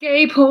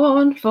Gay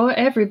porn for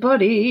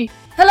everybody.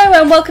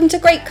 Hello and welcome to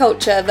Great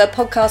Culture, the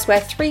podcast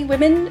where three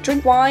women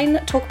drink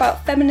wine, talk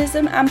about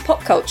feminism and pop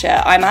culture.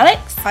 I'm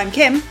Alex. I'm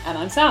Kim. And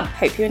I'm Sam.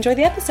 Hope you enjoy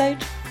the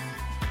episode.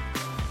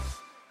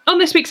 On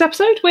this week's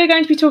episode, we're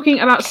going to be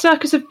talking about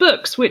Circus of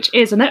Books, which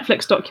is a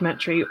Netflix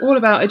documentary all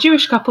about a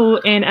Jewish couple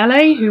in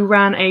LA who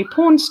ran a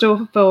porn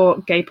store for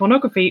gay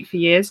pornography for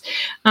years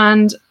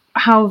and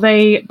how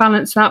they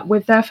balance that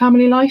with their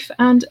family life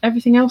and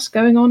everything else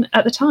going on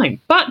at the time.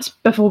 But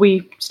before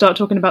we start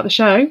talking about the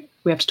show,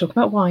 we have to talk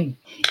about wine.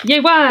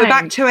 Yay, wine! We're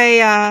back to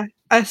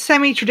a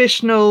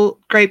semi-traditional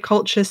grape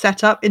culture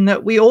setup in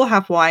that we all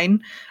have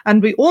wine,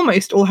 and we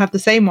almost all have the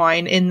same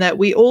wine in that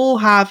we all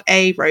have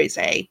a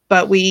rosé,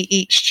 but we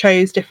each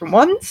chose different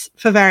ones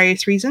for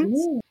various reasons.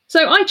 Ooh.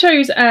 So I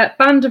chose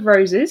Band of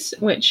Roses,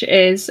 which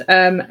is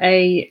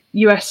a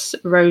US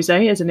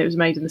rosé, as in it was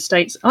made in the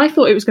States. I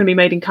thought it was going to be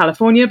made in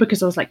California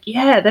because I was like,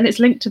 yeah, then it's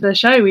linked to the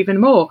show even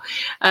more.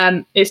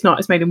 It's not.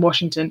 It's made in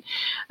Washington.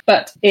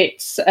 But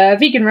it's a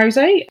vegan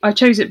rosé. I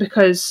chose it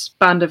because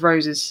Band of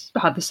Roses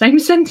had the same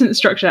sentence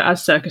structure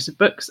as Circus of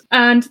Books.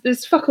 And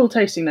there's fuck all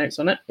tasting notes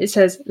on it. It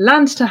says,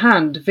 land to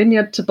hand,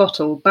 vineyard to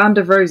bottle, Band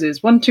of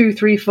Roses, 1, 2,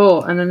 3,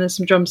 4, and then there's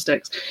some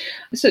drumsticks.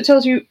 So it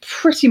tells you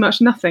pretty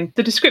much nothing.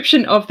 The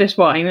description of this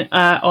wine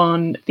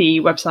on the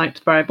website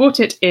where I bought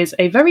it is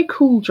a very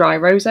cool dry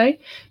rosé,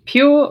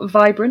 pure,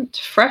 vibrant,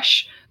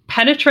 fresh,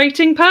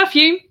 penetrating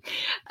perfume,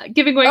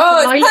 giving way to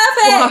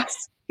lilac,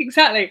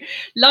 exactly,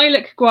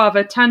 lilac,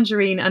 guava,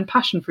 tangerine, and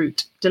passion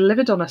fruit.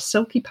 Delivered on a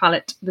silky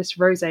palate, this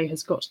rosé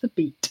has got the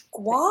beat.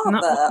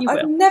 Guava?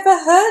 I've never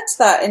heard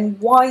that in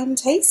wine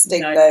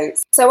tasting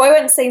notes. So I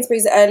went to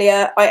Sainsbury's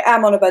earlier. I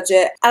am on a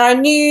budget, and I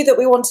knew that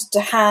we wanted to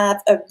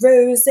have a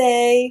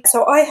rosé.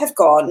 So I have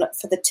gone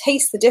for the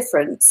Taste the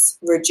Difference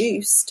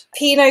reduced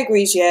Pinot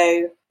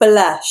Grigio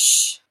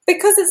blush,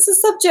 because it's a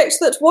subject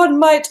that one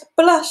might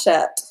blush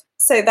at.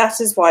 So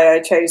that is why I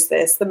chose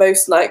this, the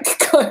most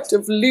kind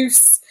of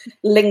loose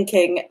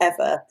linking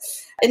ever.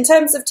 In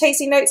terms of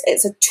tasting notes,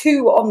 it's a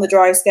 2 on the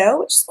dry scale,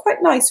 which is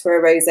quite nice for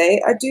a rosé.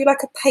 I do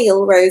like a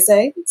pale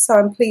rosé, so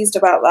I'm pleased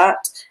about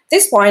that.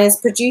 This wine is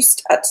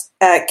produced at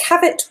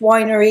Cavit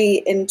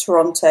Winery in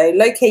Toronto,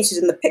 located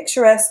in the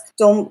picturesque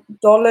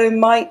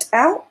Dolomite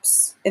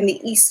Alps in the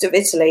east of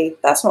Italy.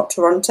 That's not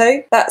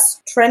Toronto,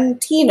 that's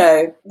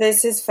Trentino.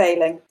 This is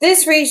failing.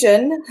 This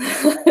region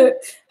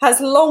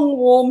has long,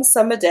 warm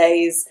summer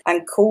days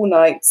and cool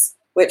nights,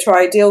 which are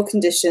ideal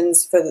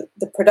conditions for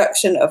the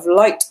production of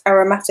light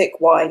aromatic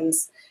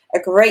wines. A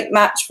great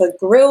match for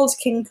grilled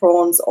king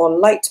prawns or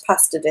light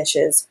pasta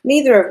dishes,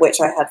 neither of which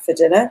I had for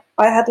dinner.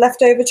 I had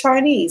leftover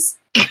Chinese.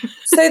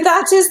 So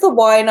that is the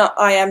wine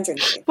I am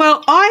drinking.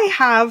 Well, I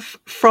have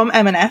from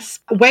M&S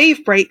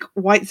Wave Break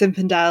White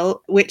Zinfandel,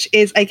 which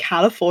is a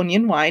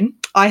Californian wine.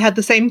 I had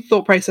the same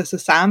thought process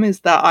as Sam,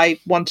 is that I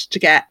wanted to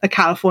get a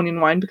Californian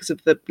wine because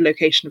of the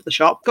location of the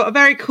shop. Got a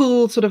very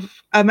cool sort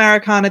of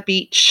Americana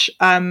beach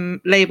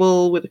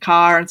label with a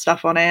car and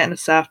stuff on it and a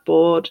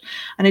surfboard.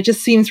 And it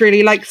just seems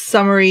really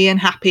summery and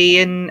happy.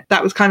 And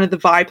that was kind of the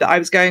vibe that I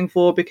was going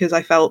for, because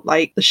I felt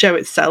like the show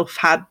itself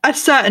had a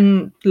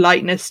certain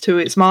lightness to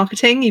its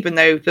marketing, even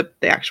though the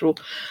actual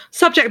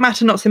subject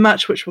matter not so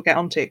much, which we'll get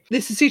onto.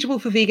 This is suitable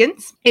for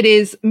vegans. It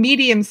is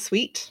medium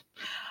sweet.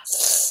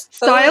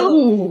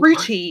 Style,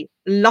 fruity,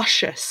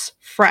 luscious,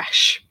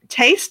 fresh.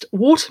 Taste,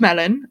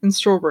 watermelon and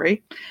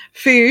strawberry.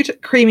 Food,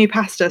 creamy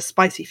pasta,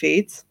 spicy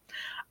foods.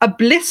 A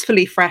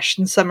blissfully fresh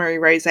and summery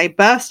rosé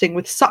bursting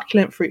with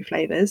succulent fruit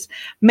flavours.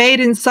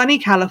 Made in sunny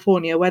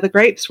California, where the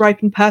grapes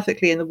ripen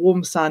perfectly in the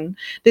warm sun,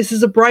 this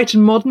is a bright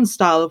and modern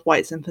style of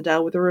White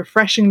Zinfandel with a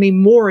refreshingly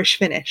Moorish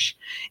finish.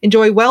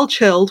 Enjoy well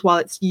chilled while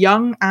it's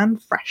young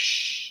and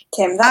fresh.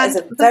 Kim, that is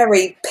a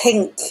very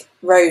pink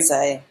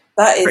rosé.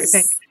 That is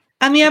pink.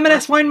 And the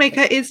M&S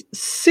winemaker is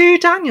Sue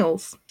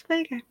Daniels. There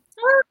you go.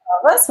 Oh,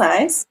 that's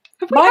nice.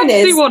 Have we had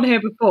to do one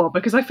here before?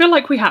 Because I feel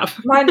like we have.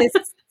 Mine is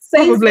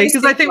probably,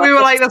 because I think we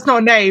were that's not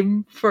a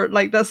name for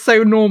that's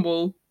so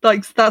normal.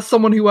 That's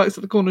someone who works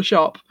at the corner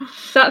shop.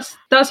 That's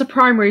a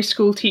primary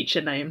school teacher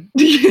name.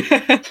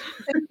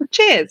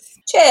 Cheers.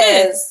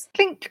 Cheers.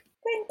 Clink.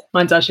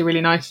 Mine's actually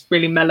really nice,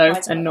 really mellow,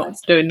 and not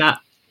doing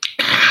that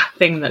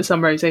thing that some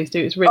rosés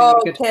do. It's really,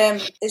 really good. Kim,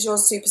 is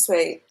yours super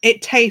sweet?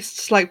 It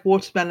tastes like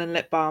watermelon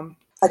lip balm.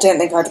 I don't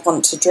think I'd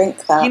want to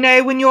drink that. You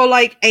know, when you're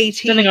 18 I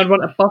don't think I'd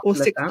want a bottle or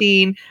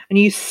 16 and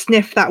you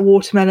sniff that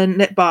watermelon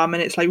lip balm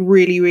and it's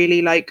really,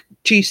 really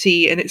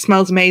juicy and it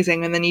smells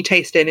amazing, and then you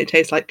taste it and it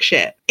tastes like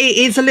shit. It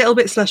is a little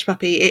bit slush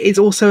puppy. It is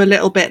also a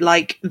little bit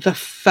like the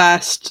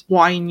first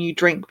wine you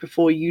drink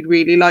before you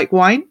really like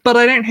wine, but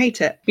I don't hate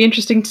it. Be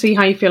interesting to see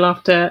how you feel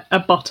after a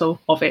bottle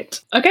of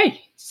it.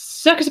 Okay,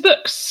 Circus of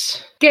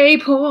Books. Gay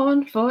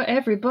porn for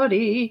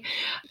everybody.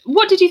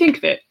 What did you think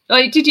of it?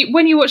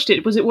 When you watched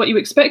it, was it what you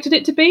expected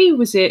it to be?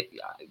 Was it,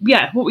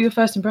 what were your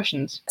first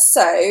impressions?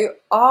 So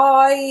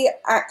I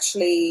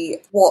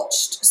actually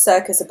watched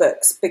Circus of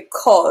Books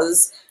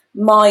because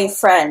my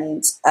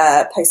friend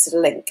posted a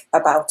link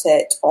about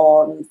it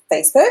on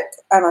Facebook,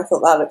 and I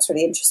thought that looks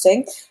really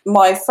interesting.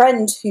 My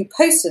friend who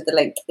posted the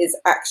link is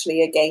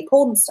actually a gay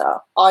porn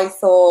star. I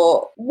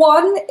thought,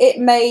 one, it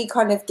may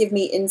kind of give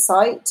me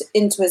insight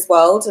into his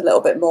world a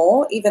little bit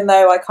more, even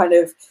though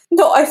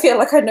I feel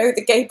like I know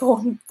the gay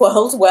porn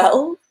world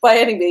well by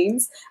any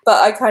means,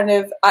 but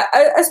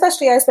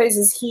especially I suppose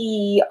as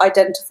he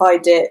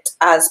identified it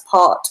as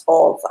part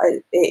of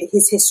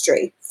his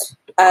history.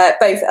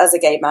 Both as a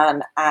gay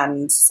man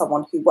and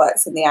someone who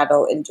works in the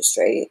adult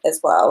industry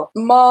as well.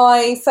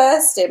 My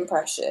first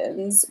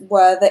impressions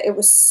were that it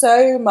was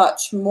so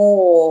much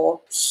more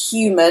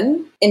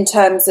human in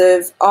terms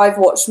of, I've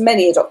watched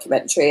many a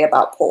documentary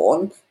about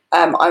porn.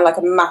 I'm like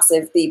a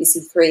massive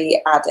BBC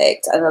Three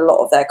addict, and a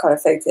lot of their kind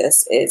of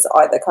focus is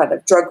either kind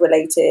of drug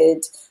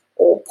related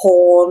or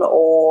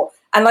porn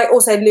and like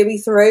also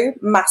Louis Theroux,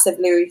 massive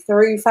Louis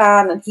Theroux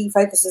fan, and he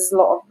focuses a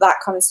lot on that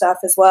kind of stuff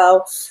as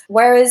well.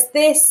 Whereas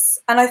this,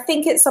 and I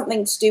think it's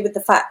something to do with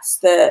the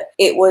fact that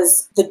it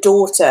was the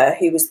daughter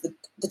who was the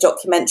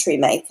documentary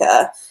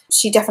maker,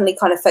 she definitely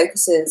kind of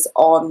focuses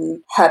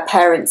on her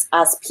parents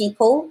as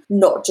people,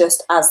 not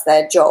just as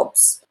their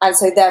jobs. And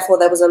so therefore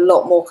there was a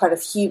lot more kind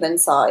of human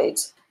side.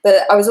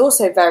 But I was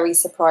also very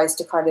surprised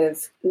to kind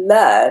of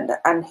learn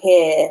and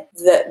hear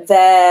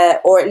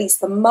that or at least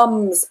the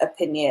mum's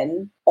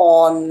opinion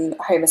on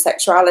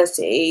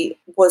homosexuality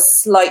was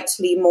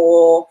slightly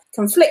more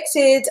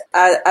conflicted,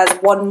 as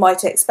one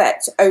might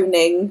expect,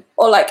 owning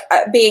or like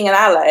being an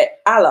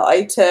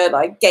ally to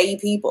like gay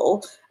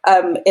people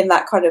in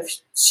that kind of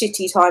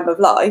shitty time of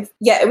life.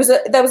 Yeah,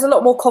 there was a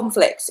lot more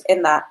conflict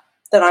in that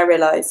than I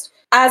realised.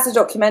 As a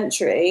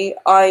documentary,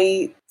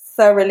 I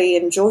thoroughly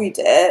enjoyed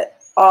it.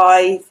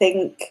 I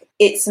think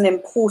it's an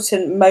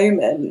important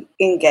moment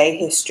in gay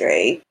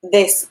history.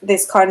 This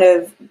kind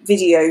of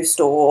video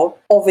store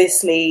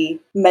obviously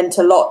meant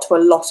a lot to a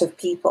lot of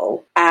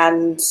people,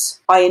 and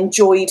I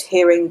enjoyed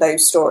hearing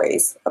those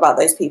stories about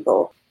those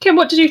people. Kim,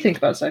 what did you think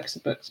about Circus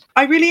of Books?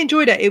 I really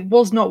enjoyed it. It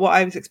was not what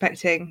I was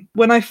expecting.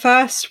 When I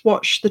first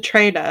watched the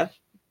trailer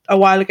a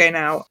while ago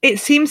now, it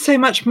seemed so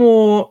much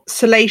more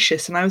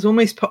salacious, and I was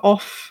almost put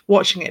off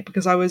watching it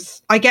because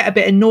I get a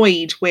bit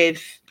annoyed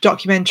with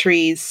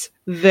documentaries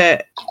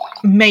that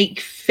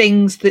make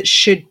things that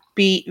shouldn't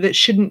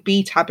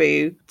be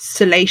taboo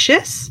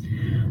salacious.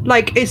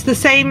 Like, it's the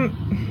same,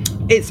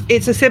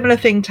 it's a similar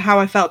thing to how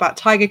I felt about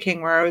Tiger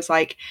King, where I was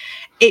like,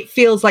 it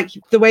feels like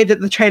the way that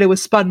the trailer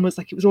was spun was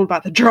like it was all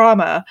about the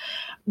drama,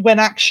 when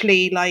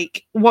actually,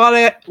 like, while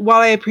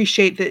I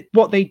appreciate that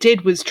what they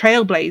did was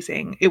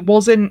trailblazing,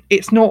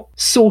 it's not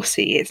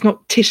saucy, it's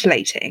not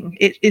titillating,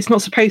 it's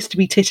not supposed to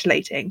be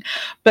titillating,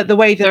 but the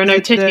way that there are no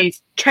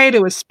titties. The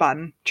trailer was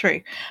spun, true,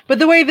 but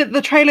the way that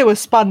the trailer was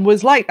spun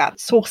was like that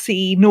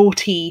saucy,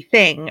 naughty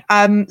thing.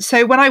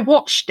 So when I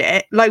watched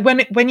it, like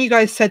when you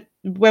guys said,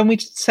 when we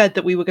said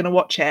that we were going to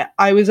watch it,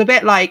 I was a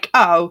bit like,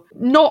 oh,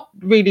 not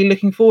really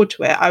looking forward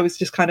to it. I was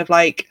just kind of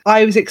like,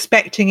 I was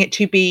expecting it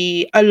to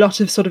be a lot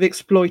of sort of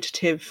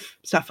exploitative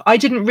stuff. I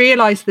didn't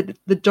realise that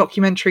the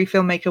documentary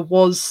filmmaker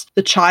was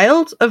the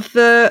child of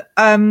the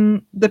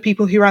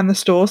people who ran the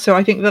store. So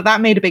I think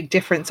that made a big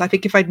difference. I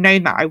think if I'd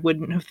known that, I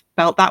wouldn't have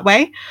felt that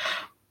way.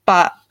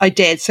 But I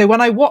did. So when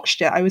I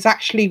watched it, I was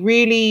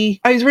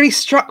really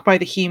struck by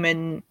the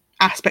human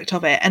aspect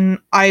of it, and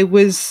I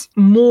was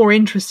more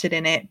interested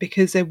in it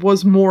because I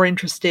was more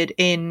interested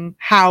in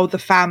how the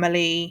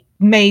family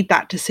made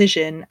that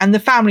decision, and the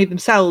family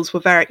themselves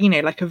were very,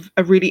 like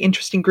a really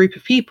interesting group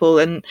of people,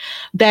 and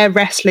they're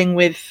wrestling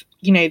with,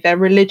 their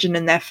religion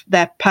and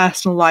their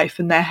personal life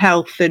and their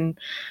health and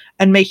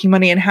making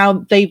money, and how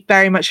they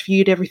very much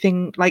viewed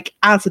everything like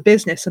as a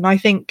business. And I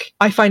think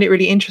I find it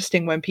really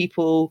interesting when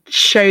people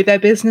show their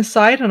business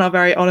side and are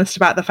very honest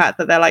about the fact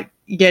that they're like,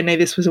 yeah, no,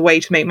 this was a way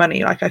to make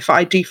money. Like,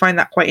 I do find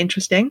that quite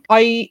interesting.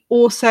 I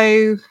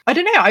also, I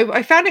don't know,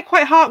 I found it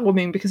quite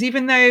heartwarming because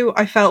even though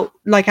I felt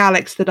like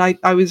Alex that I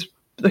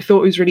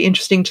thought it was really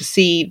interesting to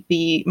see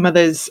the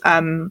mother's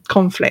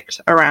conflict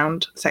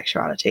around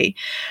sexuality,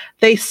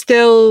 they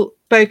still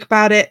spoke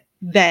about it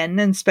then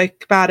and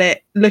spoke about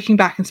it looking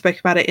back and spoke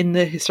about it in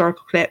the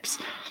historical clips.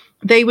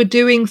 They were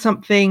doing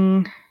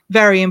something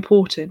very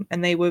important,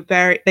 and they were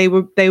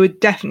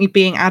definitely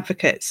being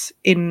advocates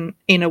in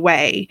a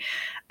way.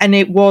 And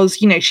it was,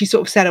 she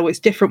sort of said, oh, it's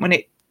different when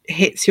it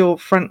hits your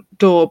front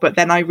door, but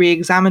then I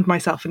re-examined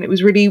myself, and it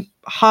was really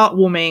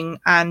heartwarming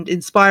and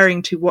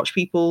inspiring to watch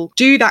people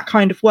do that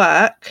kind of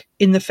work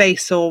in the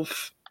face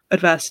of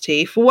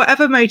adversity, for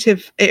whatever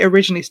motive it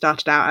originally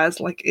started out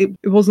as. Like, it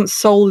wasn't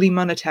solely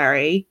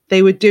monetary.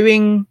 They were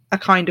doing a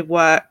kind of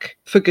work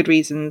for good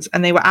reasons,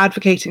 and they were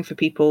advocating for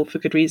people for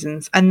good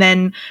reasons, and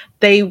then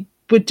they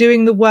were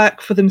doing the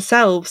work for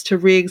themselves to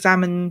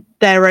re-examine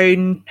their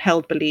own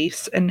held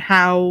beliefs and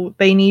how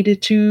they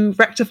needed to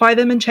rectify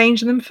them and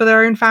change them for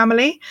their own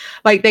family.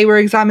 Like, they were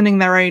examining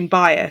their own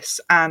bias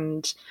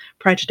and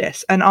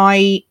prejudice, and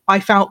I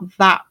felt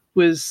that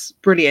was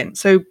brilliant.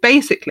 So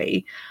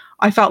basically,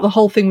 I felt the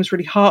whole thing was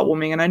really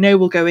heartwarming. And I know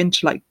we'll go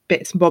into like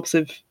bits and bobs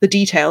of the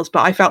details,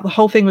 but I felt the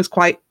whole thing was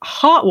quite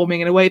heartwarming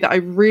in a way that I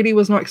really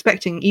was not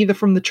expecting, either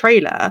from the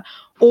trailer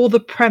or the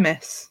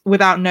premise,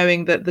 without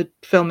knowing that the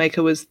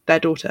filmmaker was their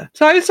daughter.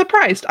 So I was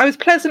surprised. I was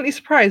pleasantly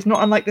surprised,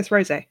 not unlike this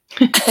rosé.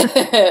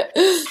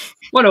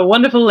 What a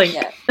wonderful link.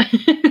 Yeah.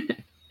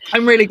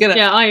 I'm really good at it.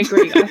 Yeah, I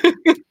agree.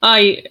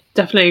 I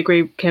definitely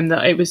agree, Kim,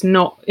 that it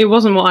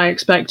wasn't what I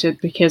expected,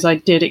 because I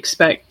did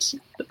expect,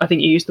 I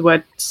think you used the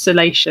word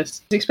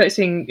salacious. I was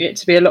expecting it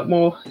to be a lot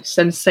more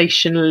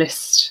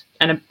sensationalist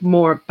and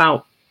more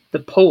about the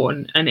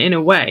porn, and in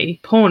a way,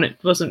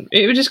 it was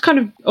just kind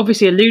of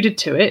obviously alluded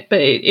to it, but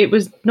it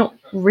was not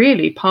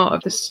really part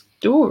of the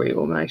story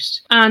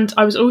almost. And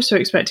I was also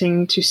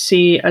expecting to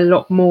see a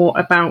lot more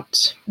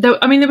about, there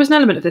was an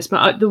element of this,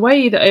 but the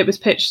way that it was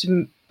pitched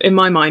in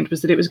my mind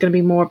was that it was going to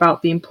be more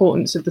about the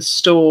importance of the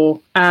store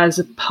as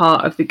a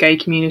part of the gay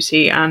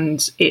community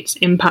and its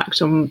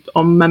impact on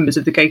members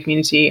of the gay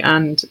community,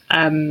 and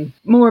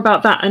more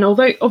about that. And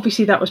although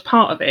obviously that was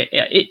part of it,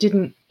 it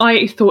didn't,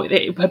 I thought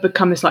it had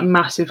become this like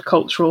massive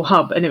cultural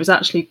hub, and it was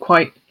actually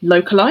quite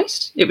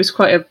localized. It was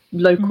quite a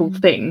local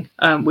thing,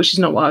 which is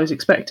not what I was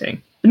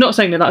expecting. I'm not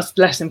saying that that's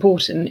less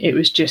important, it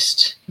was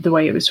just the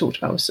way it was talked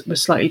about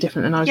was slightly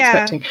different than I was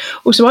expecting.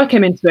 Also, I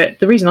came into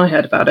it, the reason I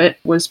heard about it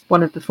was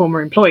one of the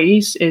former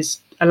employees is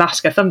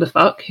Alaska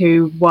Thunderfuck,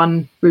 who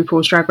won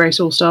RuPaul's Drag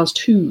Race All-Stars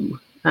 2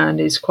 and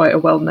is quite a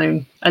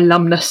well-known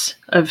alumnus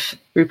of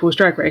RuPaul's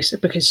Drag Race,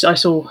 because I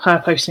saw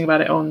her posting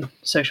about it on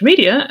social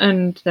media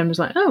and then was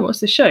like, oh, what's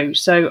this show?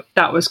 So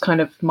that was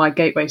kind of my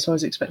gateway, so I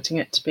was expecting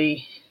a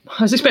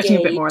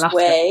bit more Alaska,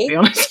 to be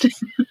honest.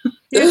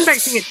 You're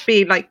expecting it to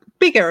be like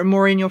bigger and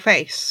more in your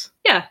face.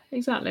 Yeah,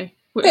 exactly.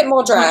 A bit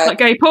more drag. Like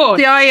gay porn.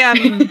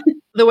 See,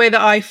 the way that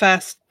I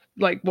first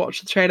like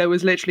watched the trailer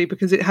was literally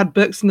because it had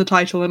books in the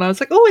title, and I was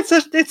like, oh,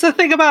 it's a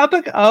thing about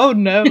a book. Oh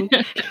no.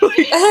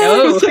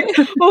 I was like,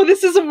 oh,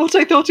 this isn't what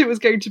I thought it was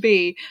going to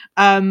be.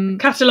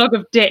 Catalogue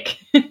of dick.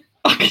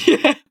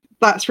 Yeah.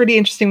 That's really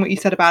interesting what you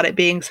said about it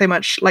being so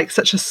much like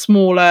such a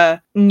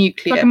smaller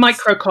nucleus. Like a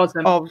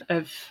microcosm of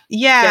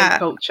gay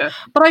culture.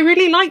 But I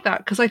really like that,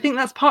 because I think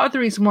that's part of the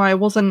reason why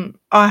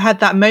I had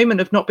that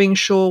moment of not being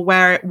sure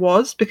where it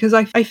was, because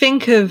I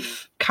think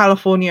of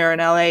California and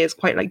LA as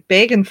quite like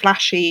big and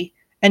flashy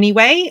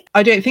anyway.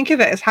 I don't think of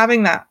it as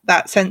having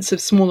that sense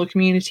of smaller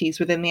communities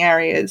within the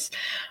areas,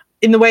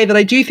 in the way that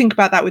I do think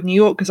about that with New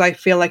York, because I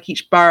feel like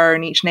each borough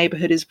and each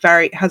neighborhood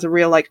has a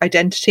real like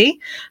identity.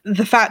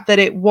 The fact that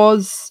it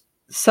was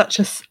such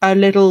a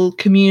little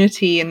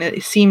community, and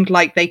it seemed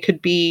like they could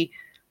be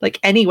like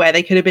anywhere.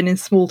 They could have been in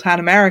small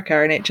town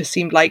America, and it just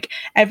seemed like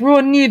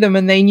everyone knew them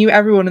and they knew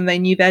everyone and they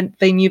knew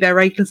their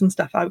regulars and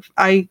stuff.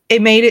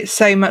 It made it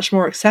so much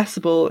more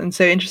accessible and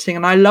so interesting,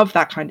 and I love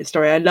that kind of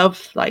story. I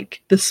love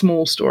like the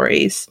small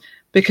stories,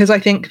 because I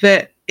think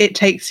that it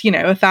takes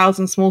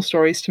 1,000 small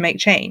stories to make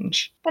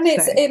change. And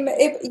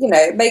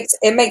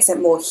it makes it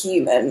more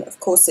human. Of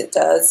course it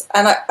does.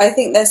 And I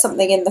think there's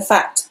something in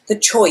the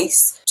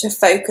choice to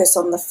focus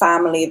on the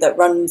family that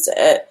runs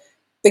it,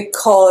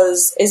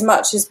 because as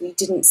much as we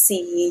didn't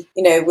see,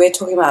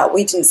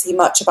 we didn't see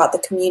much about the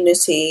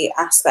community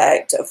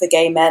aspect of the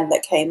gay men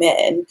that came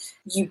in,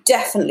 you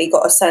definitely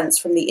got a sense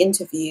from the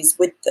interviews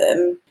with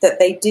them that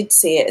they did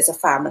see it as a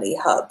family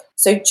hub.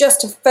 So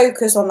just to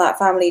focus on that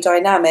family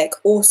dynamic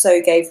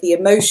also gave the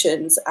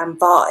emotions and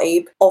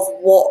vibe of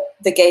what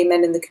the gay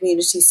men in the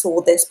community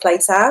saw this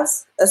place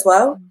as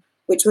well,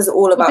 which was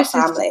all about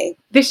family.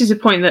 This is a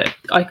point that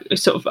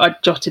I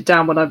jotted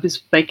down when I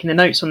was making the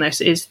notes on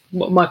this, is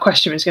what my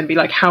question was going to be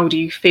like, how do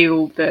you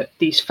feel that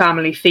these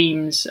family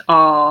themes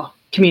are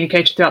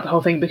communicated throughout the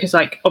whole thing? Because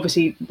like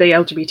obviously the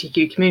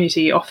LGBTQ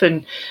community,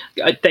 often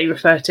they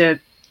refer to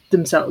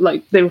themselves,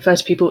 like they refer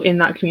to people in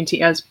that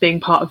community as being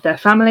part of their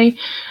family.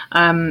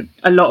 A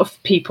lot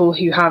of people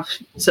who have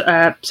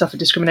suffered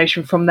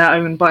discrimination from their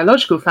own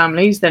biological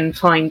families then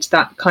find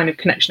that kind of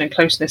connection and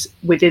closeness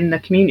within the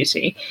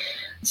community.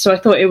 So I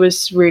thought it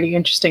was really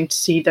interesting to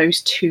see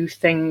those two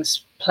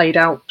things played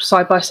out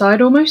side by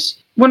side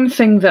almost. One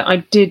thing that I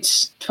did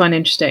find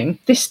interesting,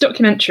 this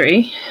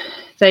documentary,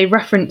 they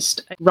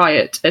referenced a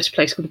riot at a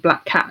place called the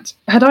Black Cat.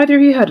 Had either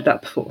of you heard of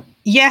that before?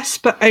 Yes,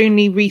 but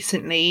only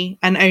recently,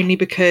 and only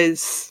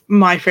because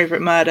My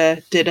Favourite Murder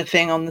did a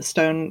thing on the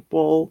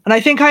Stonewall. And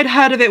I think I'd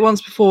heard of it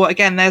once before.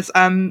 Again,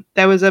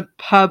 there was a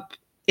pub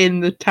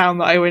in the town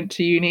that I went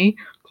to uni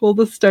called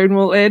the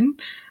Stonewall Inn.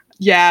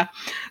 Yeah,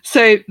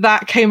 so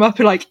that came up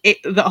like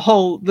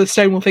the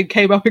Stonewall thing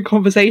came up in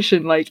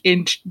conversation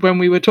when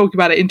we were talking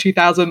about it in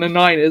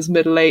 2009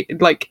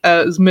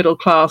 as middle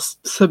class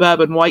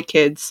suburban white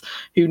kids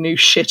who knew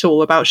shit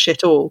all about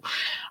shit all.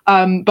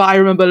 But I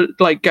remember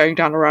going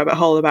down a rabbit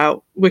hole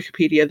about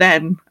Wikipedia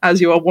then,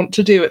 as you all want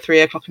to do at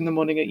 3 o'clock in the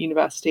morning at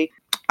university.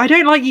 I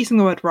don't like using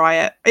the word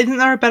riot. Isn't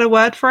there a better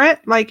word for it?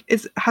 Like,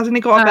 hasn't it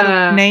got a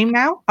better name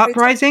now?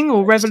 Uprising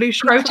or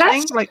revolution?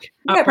 Protest? Like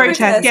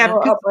protest. Yeah,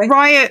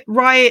 because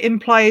riot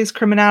implies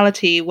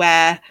criminality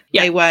where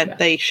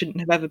they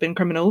shouldn't have ever been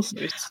criminals.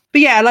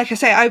 But yeah, like I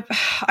say,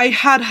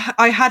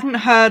 I hadn't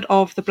heard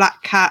of the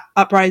Black Cat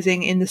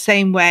uprising in the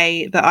same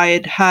way that I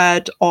had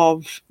heard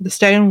of the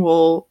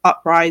Stonewall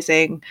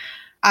uprising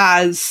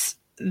as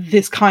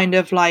this kind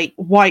of like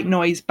white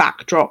noise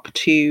backdrop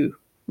to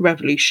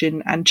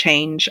revolution and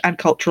change and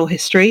cultural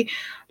history.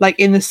 Like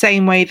in the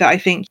same way that I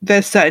think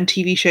there's certain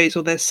TV shows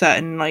or there's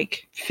certain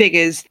like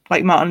figures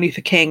like Martin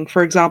Luther King,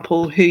 for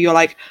example, who you're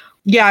like,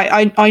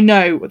 yeah, I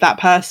know that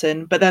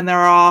person, but then there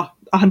are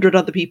 100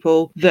 other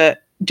people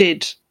that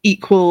did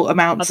equal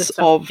amounts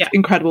of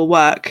incredible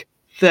work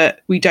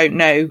that we don't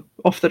know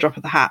off the drop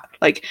of the hat.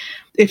 Like,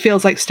 it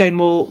feels like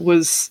Stonewall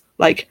was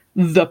like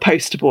the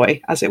poster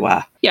boy, as it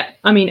were. Yeah,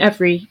 I mean,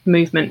 every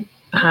movement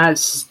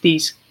has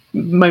these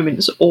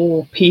moments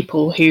or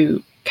people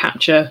who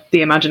capture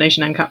the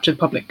imagination and capture the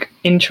public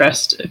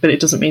interest, but it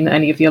doesn't mean that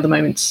any of the other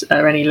moments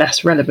are any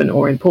less relevant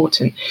or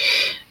important.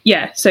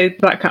 Yeah, so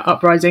Black Cat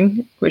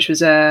Uprising, which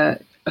was a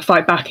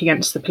fight back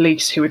against the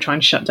police who were trying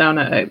to shut down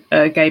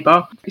a gay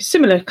bar.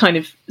 Similar kind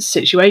of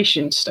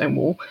situation to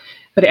Stonewall,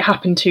 but it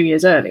happened 2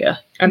 years earlier.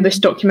 And this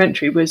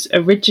documentary was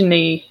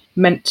originally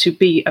meant to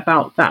be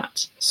about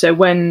that. So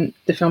when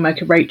the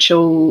filmmaker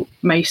Rachel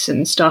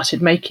Mason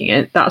started making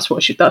it, that's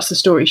the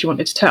story she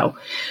wanted to tell.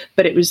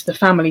 But it was the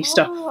family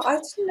stuff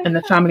and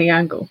the family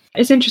angle.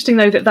 It's interesting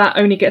though that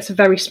only gets a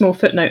very small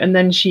footnote, and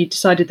then she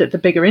decided that the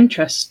bigger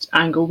interest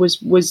angle was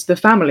the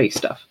family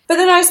stuff. But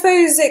then I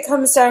suppose it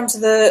comes down to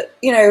the,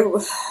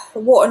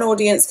 what an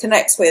audience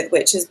connects with,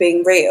 which is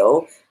being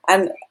real,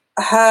 and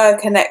her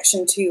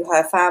connection to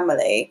her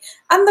family,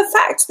 and the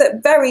fact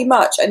that very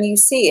much, and you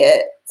see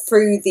it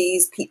through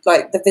these people,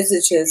 like the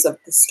visitors of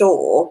the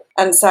store.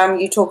 And Sam,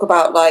 you talk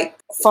about like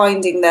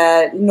finding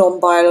their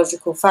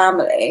non-biological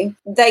family.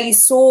 They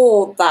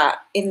saw that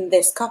in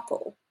this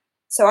couple.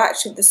 So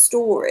actually the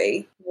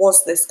story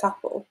was this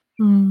couple.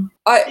 In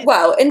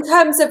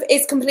terms of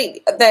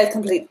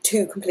they're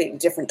two completely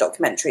different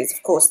documentaries,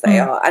 of course they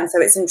are. And so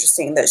it's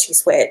interesting that she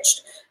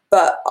switched.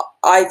 But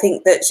I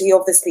think that she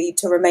obviously,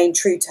 to remain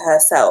true to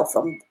herself,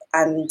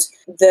 and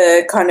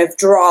the kind of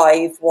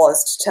drive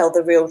was to tell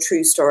the real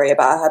true story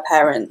about her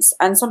parents.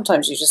 And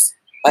sometimes you just,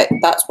 like,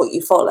 that's what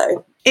you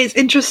follow. It's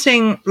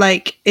interesting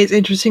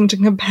to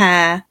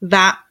compare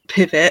that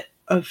pivot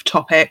of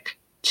topic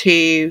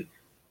to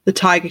the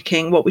Tiger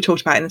King, what we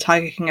talked about in the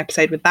Tiger King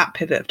episode with that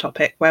pivot of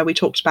topic, where we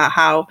talked about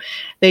how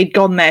they'd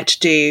gone there to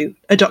do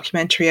a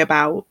documentary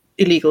about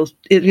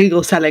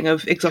illegal selling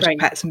of exotic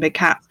pets and big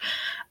cats,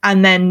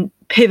 and then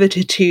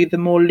pivoted to the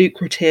more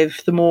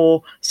lucrative, the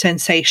more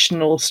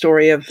sensational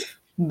story of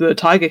the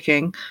Tiger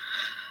King.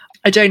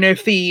 I don't know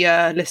if the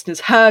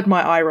listeners heard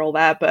my eye roll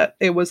there, but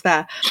it was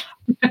there.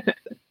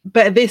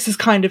 But this is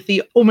kind of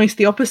almost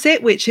the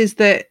opposite, which is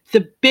that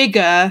the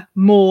bigger,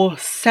 more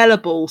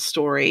sellable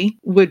story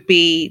would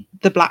be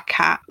the Black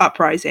Cat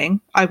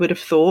Uprising, I would have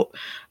thought.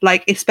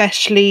 Like,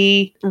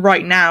 especially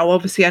right now,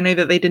 obviously I know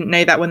that they didn't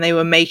know that when they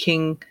were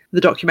making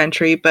the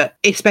documentary, but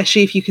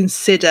especially if you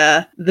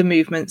consider the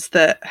movements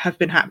that have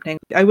been happening,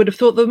 I would have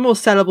thought the more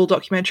sellable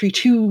documentary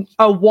to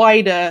a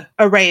wider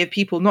array of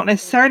people, not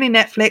necessarily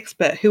Netflix,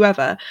 but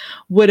whoever,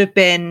 would have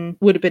been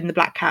the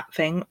Black Cat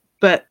thing.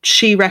 But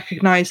she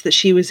recognised that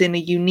she was in a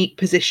unique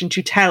position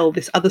to tell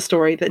this other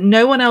story that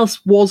no one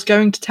else was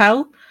going to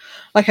tell.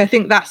 Like, I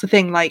think that's the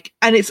thing, like,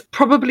 and it's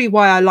probably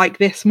why I like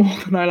this more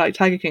than I like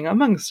Tiger King,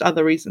 amongst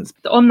other reasons.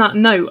 On that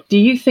note, do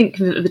you think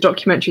that the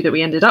documentary that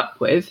we ended up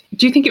with,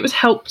 do you think it was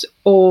helped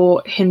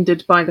or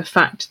hindered by the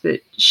fact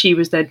that she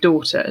was their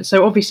daughter?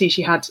 So obviously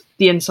she had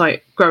the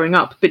insight growing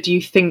up, but do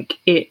you think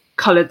it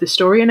coloured the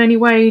story in any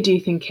way? Do you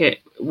think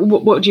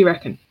what do you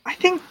reckon? I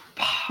think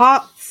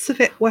parts of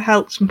it were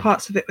helped and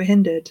parts of it were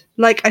hindered.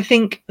 Like, I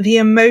think the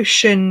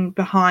emotion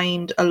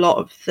behind a lot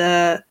of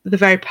the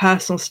very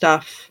personal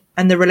stuff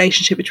and the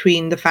relationship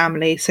between the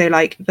family, so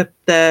like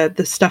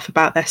the stuff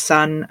about their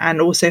son, and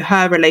also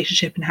her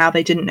relationship and how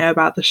they didn't know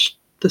about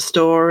the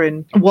store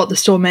and what the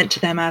store meant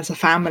to them as a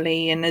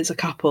family and as a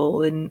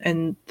couple,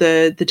 and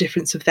the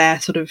difference of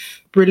their sort of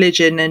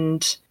religion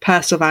and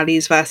personal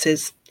values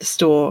versus the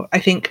store, I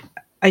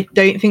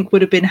don't think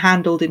would have been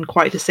handled in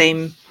quite the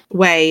same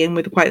way and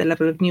with quite the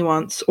level of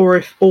nuance,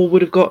 or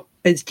would have got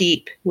as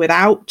deep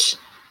without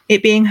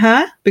it being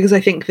her, because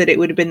I think that it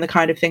would have been the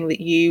kind of thing that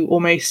you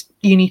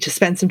need to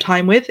spend some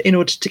time with in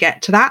order to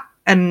get to that,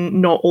 and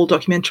not all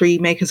documentary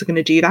makers are going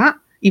to do that,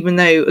 even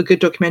though a good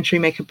documentary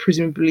maker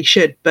presumably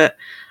should, but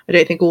I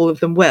don't think all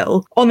of them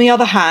will. On the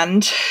other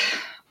hand,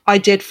 I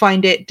did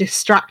find it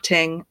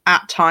distracting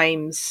at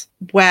times,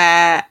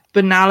 where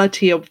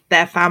banality of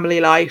their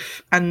family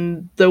life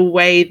and the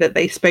way that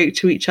they spoke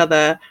to each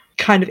other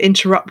kind of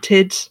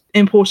interrupted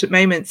important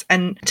moments.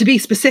 And to be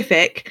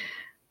specific,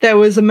 there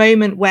was a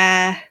moment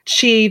where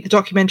the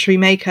documentary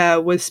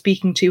maker, was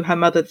speaking to her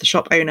mother, the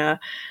shop owner,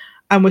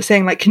 and were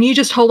saying like, can you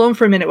just hold on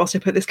for a minute whilst I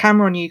put this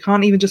camera on you? You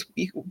can't even just,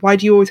 why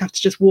do you always have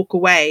to just walk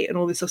away and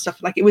all this sort of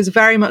stuff? Like, it was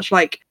very much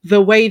like the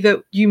way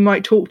that you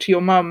might talk to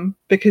your mum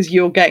because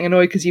you're getting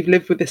annoyed because you've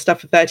lived with this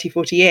stuff for 30,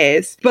 40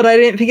 years. But I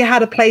didn't think it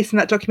had a place in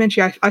that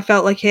documentary. I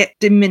felt like it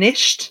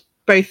diminished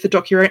both the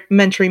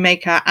documentary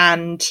maker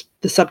and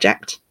the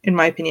subject, in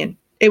my opinion.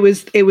 It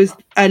was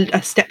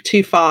a step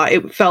too far.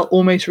 It felt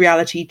almost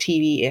reality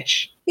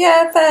TV-ish.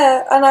 Yeah,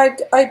 fair. And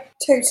I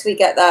totally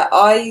get that.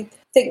 I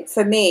think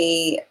for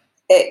me,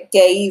 it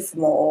gave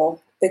more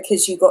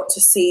because you got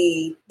to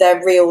see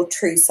their real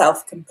true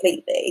self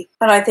completely.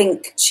 And I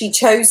think she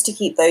chose to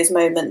keep those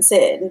moments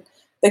in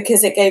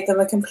because it gave them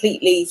a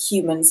completely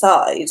human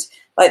side.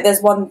 Like,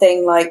 there's one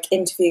thing like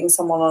interviewing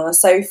someone on a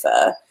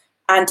sofa,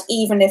 and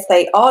even if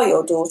they are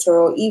your daughter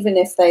or even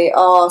if they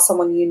are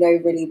someone you know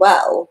really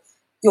well,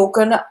 you're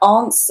going to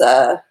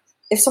answer.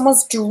 If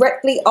someone's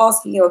directly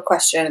asking you a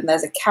question and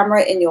there's a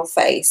camera in your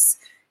face,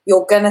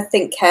 you're going to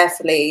think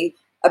carefully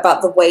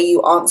about the way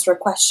you answer a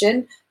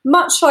question,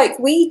 much like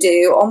we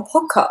do on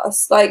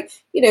podcasts. Like,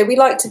 you know, we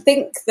like to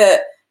think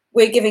that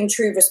we're giving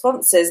true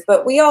responses,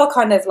 but we are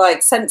kind of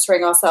like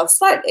censoring ourselves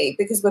slightly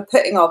because we're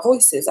putting our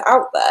voices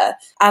out there.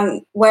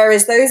 And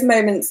whereas those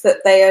moments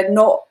that they are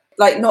not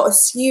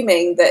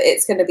assuming that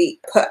it's going to be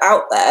put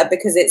out there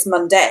because it's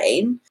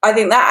mundane, I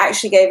think that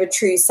actually gave a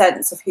true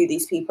sense of who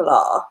these people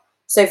are.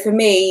 So for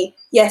me,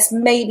 yes,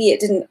 maybe it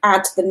didn't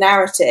add to the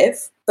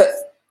narrative, but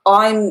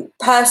I'm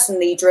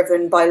personally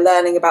driven by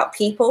learning about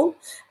people.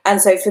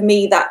 And so for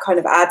me, that kind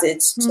of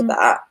added to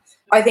that.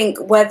 I think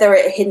whether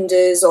it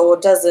hinders or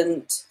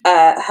doesn't,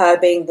 her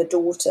being the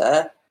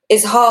daughter,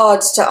 is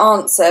hard to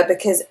answer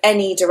because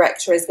any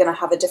director is going to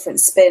have a different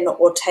spin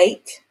or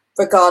take,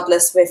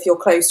 regardless of if you're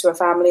close to a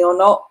family or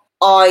not.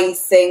 I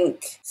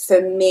think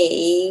for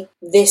me,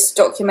 this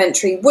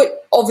documentary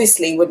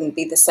wouldn't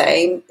be the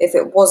same if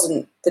it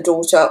wasn't the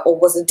daughter or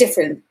was a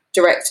different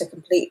director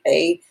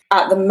completely.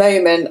 At the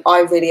moment,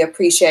 I really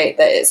appreciate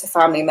that it's a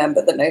family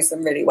member that knows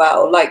them really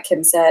well, like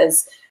Kim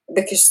says,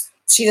 because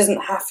she doesn't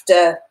have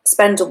to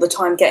spend all the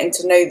time getting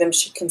to know them.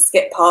 She can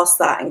skip past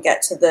that and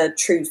get to the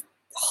true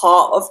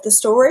heart of the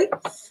story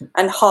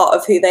and heart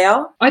of who they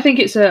are. I think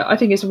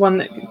it's one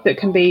that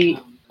can be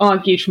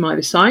argued from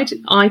either side.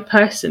 I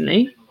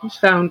personally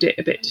found it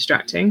a bit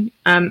distracting,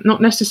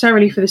 not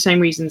necessarily for the same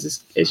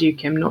reasons as you,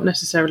 Kim, not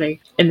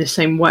necessarily in the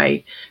same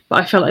way,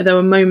 but I felt like there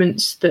were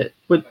moments that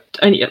would,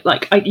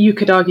 you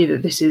could argue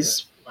that this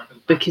is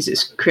because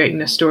it's creating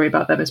a story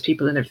about them as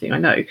people and everything, I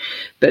know,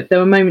 but there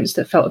were moments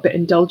that felt a bit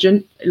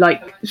indulgent.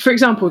 Like, for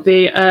example,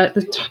 the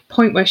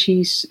point where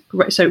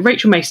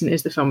Rachel Mason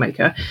is the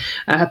filmmaker,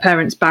 her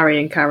parents Barry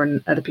and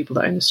Karen are the people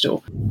that own the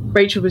store.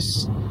 Rachel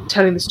was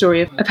telling the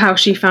story of how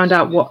she found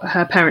out what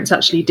her parents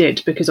actually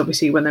did, because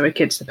obviously when they were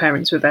kids, the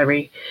parents were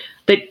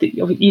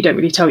you don't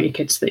really tell your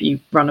kids that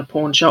you run a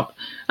porn shop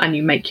and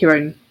you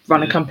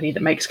run a company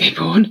that makes gay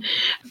porn.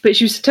 But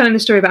she was telling the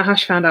story about how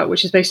she found out,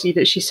 which is basically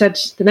that she said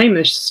the name of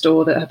the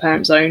store that her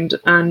parents owned,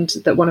 and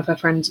that one of her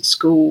friends at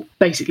school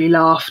basically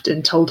laughed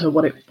and told her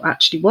what it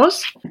actually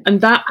was.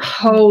 And that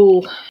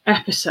whole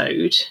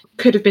episode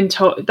could have been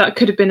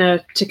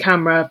a to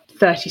camera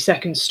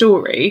 30-second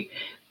story,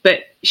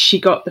 but she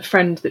got the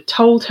friend that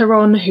told her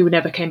on, who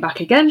never came back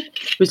again,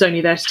 was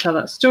only there to tell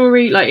that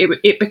story. Like,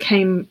 it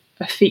became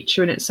a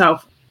feature in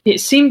itself. It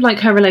seemed like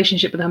her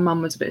relationship with her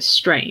mum was a bit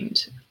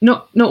strained.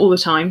 Not all the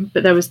time,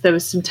 but there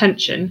was some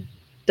tension,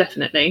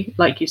 definitely,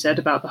 like you said,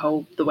 about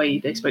the way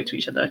they spoke to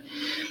each other.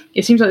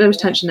 It seems like there was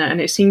tension there, and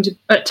it seemed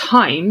at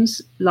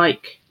times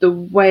like the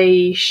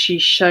way she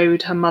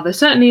showed her mother,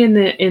 certainly in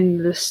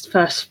the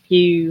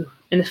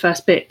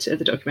first bit of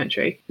the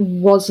documentary,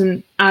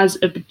 wasn't as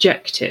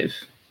objective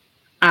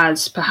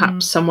as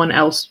perhaps someone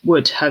else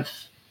would have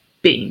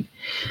been.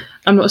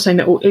 I'm not saying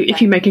that if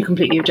you make a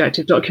completely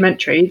objective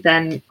documentary,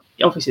 then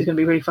obviously it's going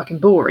to be really fucking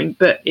boring,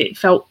 but it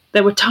felt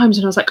there were times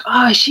when I was like,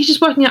 is she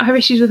just working out her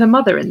issues with her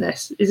mother in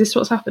this? Is this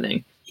what's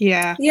happening?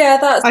 Yeah,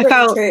 that's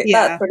pretty true.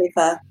 Yeah. That's pretty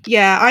fair.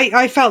 Yeah,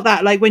 I felt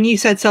that, like, when you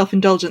said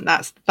self-indulgent,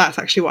 that's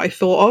actually what I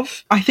thought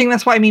of. I think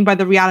that's what I mean by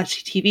the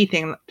reality TV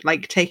thing,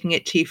 like taking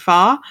it too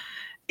far.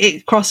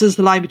 It crosses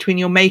the line between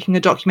you're making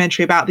a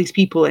documentary about these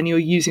people and you're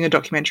using a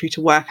documentary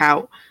to work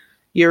out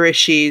your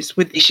issues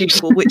with these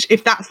people, which,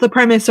 if that's the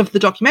premise of the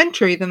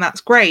documentary, then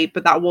that's great,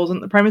 but that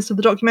wasn't the premise of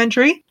the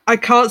documentary. I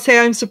can't say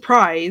I'm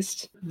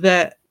surprised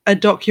that a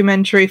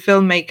documentary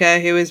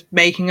filmmaker who is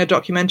making a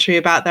documentary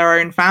about their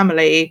own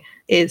family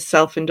is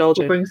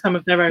self-indulgent. We'll bring some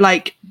of their own,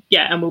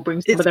 and we'll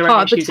bring some of their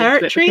own issues into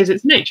it because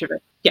it's the nature of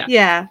it.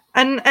 Yeah,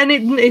 and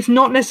it's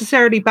not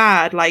necessarily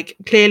bad. Like,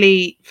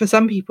 clearly for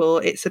some people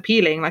it's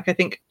appealing. Like, I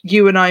think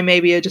you and I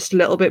maybe are just a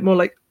little bit more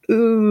like,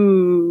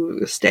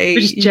 ooh, stay. We're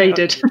just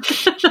jaded.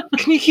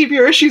 Can you keep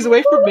your issues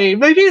away from me?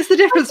 Maybe it's the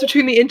difference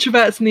between the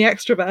introverts and the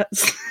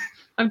extroverts.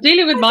 I'm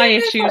dealing with my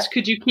issues.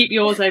 Could you keep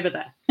yours over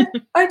there?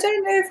 I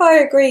don't know if I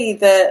agree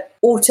that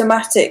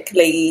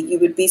automatically you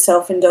would be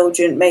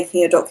self-indulgent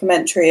making a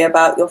documentary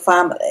about your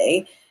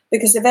family,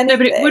 because if anything...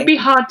 No, but it would be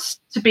hard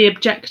to be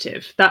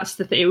objective. That's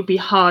the thing. It would be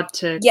hard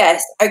to...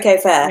 Yes, okay,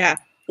 fair. Yeah.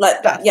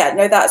 Like that. Yeah,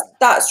 no,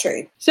 that's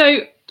true.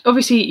 So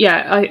obviously,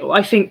 yeah,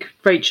 I think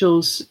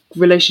Rachel's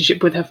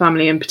relationship with her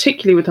family, and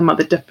particularly with her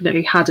mother,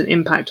 definitely had an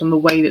impact on the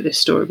way that this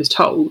story was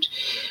told.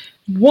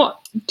 What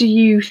do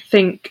you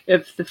think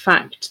of the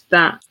fact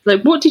that,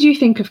 like, what did you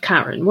think of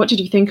Karen? What did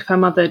you think of her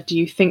mother? Do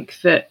you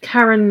think that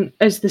Karen,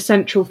 as the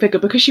central figure,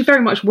 because she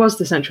very much was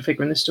the central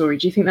figure in the story,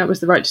 do you think that was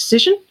the right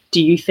decision?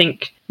 Do you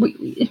think...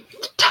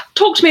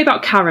 Talk to me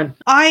about Karen.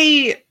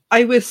 I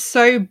was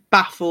so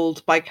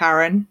baffled by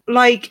Karen.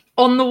 Like,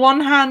 on the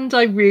one hand,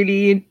 I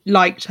really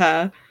liked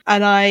her,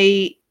 and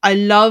I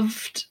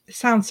loved... It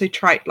sounds so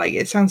trite, like,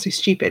 it sounds so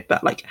stupid,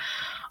 but, like,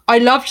 I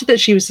loved that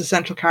she was the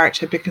central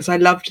character because I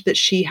loved that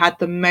she had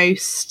the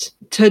most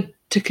to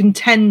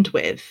contend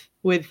with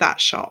that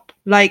shop.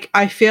 Like,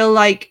 I feel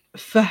like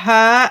for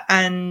her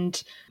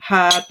and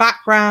her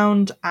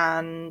background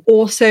and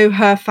also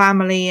her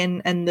family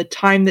and the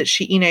time that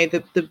she, you know,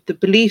 the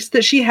beliefs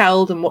that she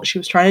held and what she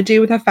was trying to do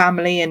with her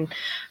family and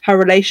her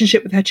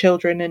relationship with her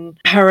children and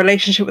her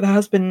relationship with her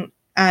husband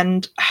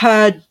and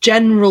her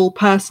general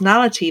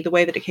personality, the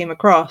way that it came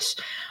across,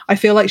 I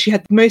feel like she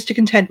had the most to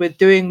contend with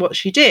doing what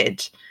she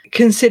did,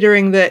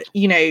 considering that,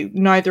 you know,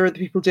 neither of the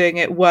people doing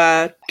it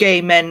were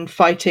gay men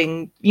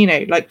fighting, you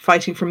know, like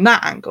fighting from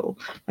that angle.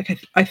 Like,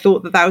 I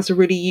thought that was a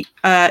really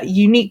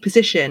unique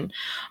position.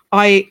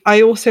 I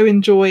also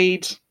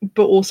enjoyed,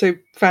 but also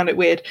found it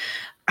weird,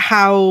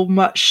 how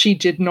much she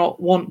did not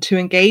want to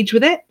engage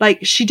with it.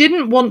 Like, she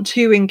didn't want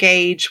to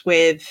engage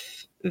with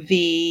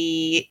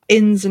the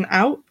ins and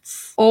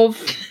outs of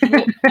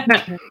what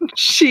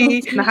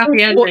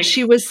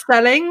she was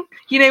selling.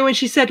 You know, when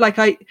she said, like,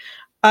 I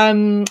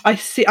can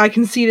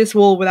see this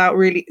wall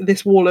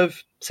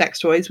of sex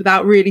toys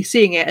without really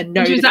seeing it, and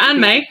know she was at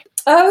Anne.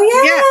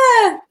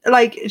 Oh yeah.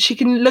 Like, she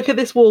can look at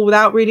this wall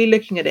without really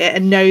looking at it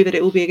and know that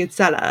it will be a good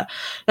seller.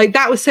 Like,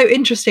 that was so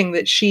interesting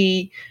that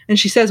she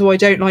says, "Oh, I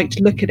don't like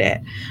to look at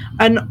it,"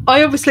 and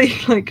I obviously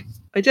like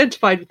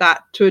identified with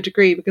that to a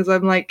degree because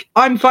I'm like,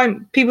 I'm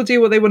fine. People do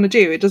what they want to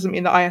do. It doesn't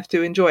mean that I have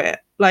to enjoy it.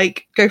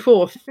 Like, go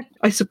forth.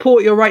 I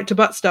support your right to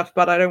butt stuff,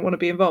 but I don't want to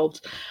be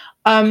involved.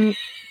 I'm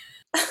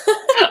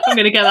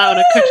going to get that on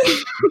a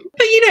cushion.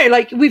 But, you know,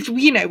 like,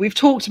 we've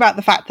talked about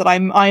the fact that I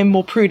am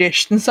more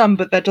prudish than some,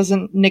 but that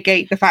doesn't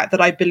negate the fact that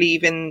I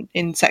believe in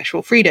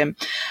sexual freedom.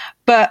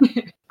 But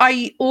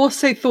I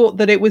also thought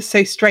that it was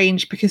so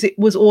strange because it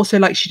was also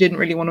like she didn't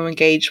really want to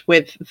engage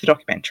with the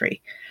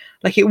documentary.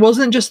 Like, it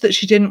wasn't just that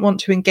she didn't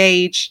want to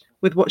engage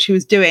with what she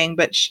was doing,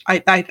 but I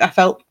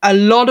felt a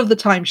lot of the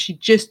time she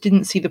just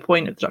didn't see the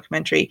point of the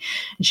documentary,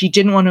 and she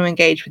didn't want to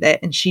engage with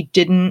it, and she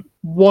didn't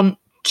want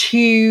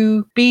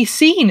to be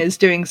seen as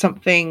doing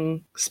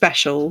something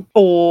special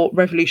or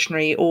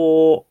revolutionary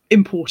or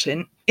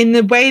important in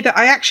the way that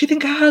I actually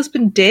think her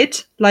husband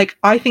did. Like,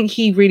 I think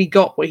he really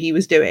got what he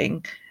was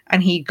doing,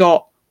 and he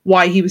got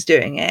why he was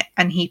doing it,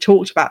 and he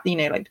talked about, you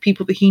know, like, the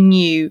people that he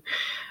knew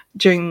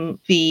during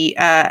the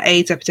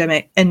AIDS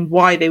epidemic and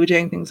why they were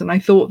doing things. And I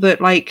thought that,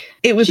 like,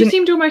 it was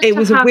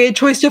a weird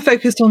choice to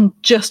focus on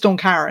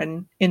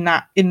Karen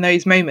in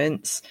those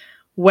moments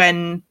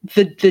when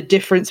the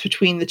difference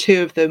between the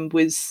two of them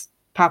was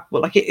palpable.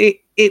 Like,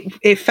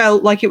 it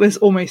felt like it was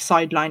almost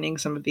sidelining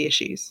some of the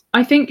issues.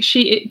 I think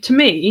to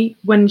me,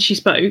 when she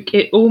spoke,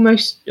 or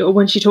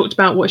when she talked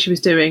about what she was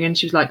doing, and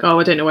she was like, "Oh,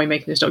 I don't know why you're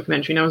making this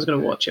documentary. No one's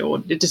going to watch it,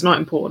 or it's not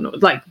important," or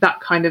like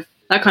that kind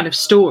of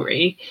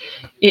story.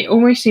 It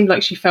almost seemed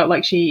like she felt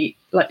like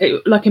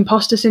like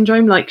imposter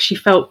syndrome. Like, she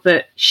felt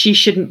that she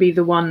shouldn't be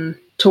the one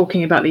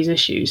talking about these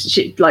issues.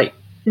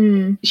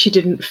 She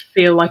didn't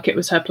feel like it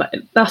was her play.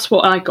 That's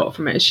what I got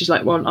from it. She's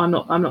like, well, I'm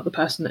not the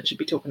person that should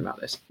be talking about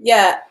this.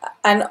 Yeah,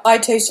 and I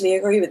totally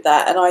agree with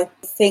that. And I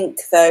think,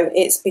 though,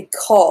 it's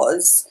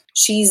because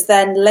she's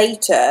then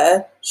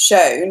later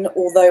shown,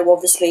 although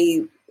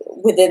obviously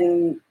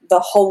within the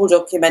whole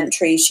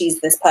documentary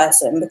she's this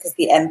person, because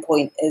the end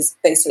point is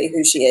basically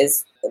who she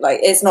is. Like,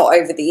 it's not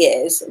over the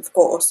years, of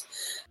course.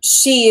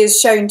 She is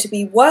shown to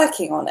be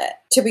working on it,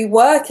 to be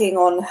working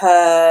on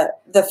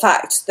the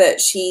fact that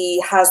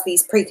she has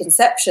these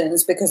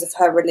preconceptions because of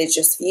her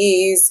religious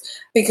views,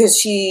 because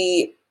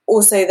she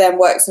also then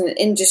works in an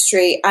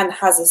industry and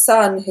has a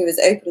son who is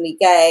openly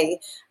gay.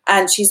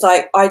 And she's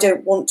like, I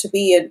don't want to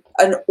be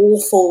an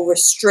awful,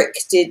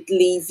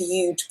 restrictedly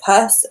viewed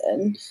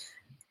person.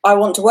 I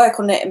want to work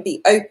on it and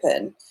be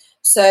open.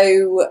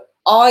 So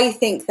I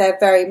think there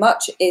very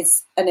much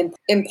is an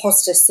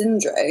imposter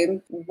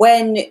syndrome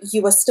when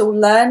you are still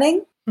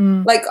learning.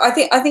 Like, I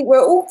think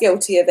we're all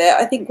guilty of it.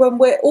 I think when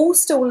we're all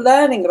still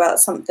learning about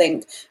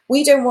something,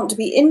 we don't want to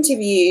be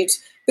interviewed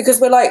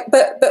because we're like,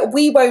 but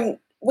we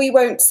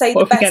won't say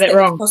the best that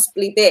could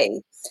possibly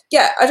be.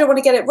 Yeah, I don't want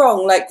to get it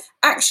wrong. Like,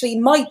 actually,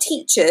 my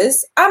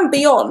teachers and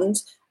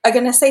beyond are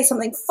going to say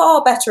something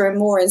far better and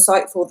more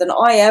insightful than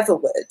I ever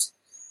would.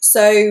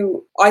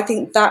 So I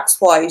think that's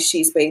why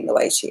she's being the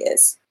way she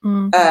is.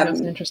 That's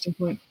an interesting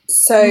point.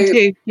 So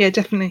yeah,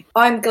 definitely.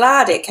 I'm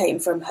glad it came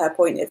from her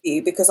point of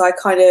view because I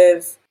kind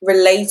of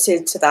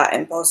related to that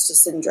imposter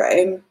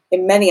syndrome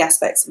in many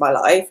aspects of my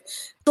life.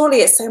 Surely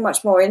it's so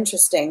much more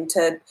interesting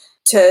to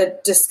to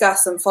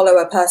discuss and follow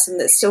a person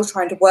that's still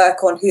trying to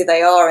work on who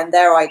they are and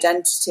their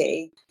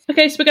identity.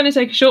 Okay, so we're going to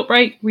take a short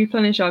break,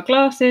 replenish our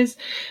glasses,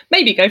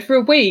 maybe go for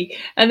a wee,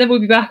 and then we'll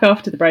be back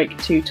after the break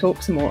to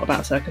talk some more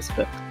about Circus of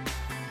Books.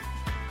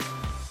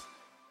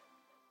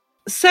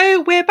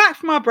 So we're back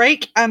from our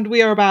break, and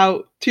we are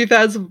about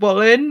 2/3 of a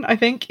bottle in, I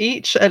think,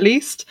 each, at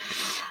least.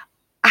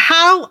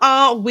 How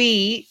are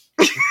we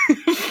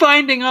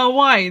finding our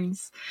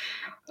wines?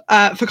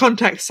 For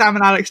context, Sam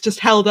and Alex just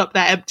held up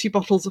their empty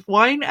bottles of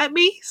wine at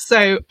me,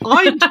 so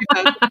I'm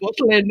 2/3 of a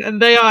bottle in,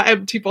 and they are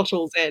empty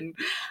bottles in.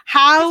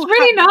 How? It's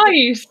really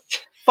nice.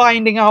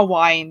 Finding our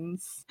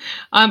wines.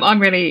 I'm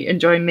really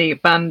enjoying the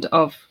Band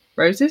of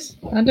Roses.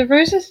 Band of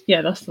Roses?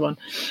 Yeah, that's the one.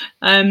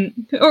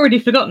 Already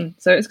forgotten,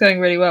 so it's going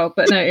really well.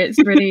 But no, it's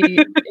really,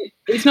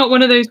 it's not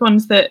one of those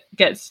ones that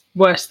gets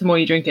worse the more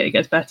you drink it, it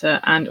gets better.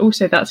 And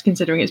also that's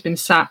considering it's been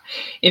sat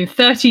in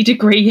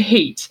 30-degree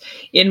heat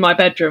in my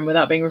bedroom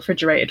without being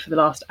refrigerated for the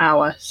last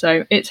hour.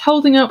 So it's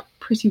holding up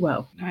pretty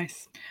well.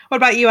 Nice. What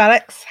about you,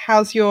 Alex?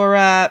 How's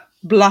your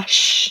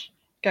blush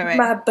going?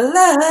 My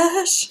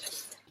blush.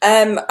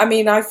 I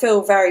mean, I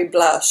feel very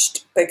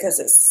blushed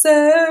because it's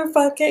so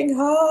fucking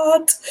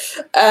hot.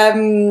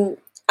 And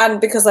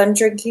because I'm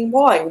drinking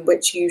wine,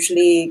 which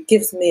usually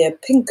gives me a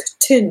pink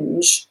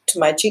tinge to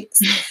my cheeks.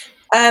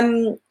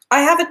 I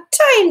have a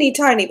tiny,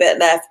 tiny bit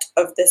left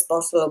of this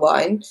bottle of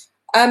wine.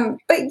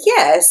 But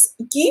yes,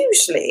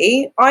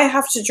 usually I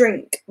have to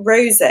drink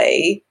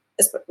rosé,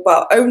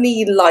 well,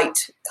 only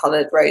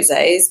light-coloured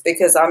rosés,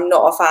 because I'm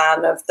not a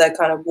fan of the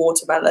kind of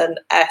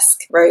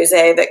watermelon-esque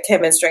rosé that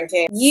Kim is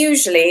drinking.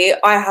 Usually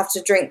I have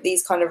to drink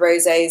these kind of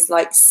rosés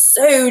like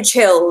so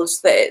chilled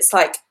that it's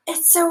like,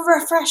 it's so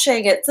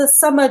refreshing. It's a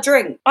summer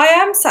drink. I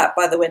am sat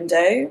by the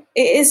window.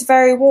 It is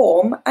very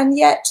warm, and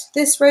yet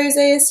this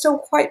rosé is still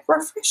quite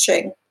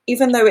refreshing,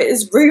 even though it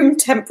is room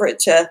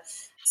temperature.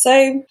 So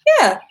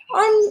yeah,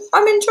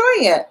 I'm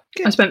enjoying it.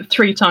 I spent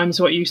 3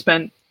 times what you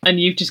spent, and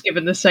you've just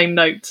given the same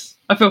notes.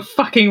 I feel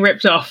fucking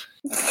ripped off.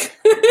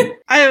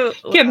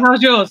 Kim,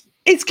 how's yours?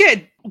 It's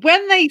good.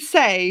 When they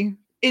say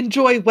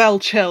enjoy well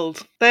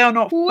chilled, they are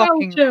not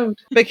fucking chilled.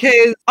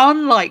 Because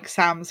unlike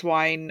Sam's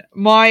wine,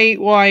 my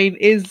wine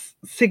is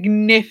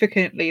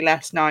significantly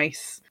less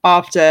nice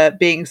after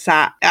being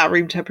sat at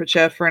room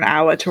temperature for an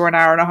hour to an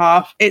hour and a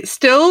half. It's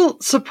still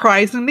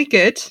surprisingly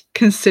good,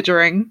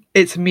 considering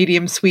it's a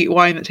medium sweet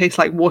wine that tastes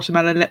like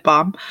watermelon lip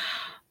balm.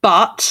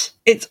 But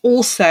it's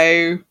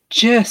also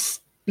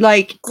just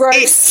like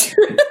gross.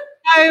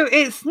 No,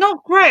 it's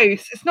not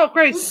gross. It's not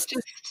gross. It's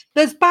just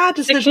there's bad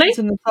decisions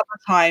in the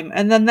summertime,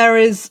 and then there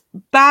is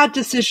bad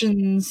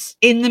decisions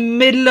in the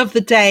middle of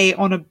the day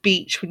on a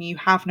beach when you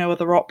have no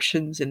other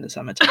options in the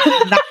summertime.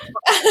 And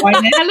that's what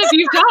the hell have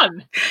you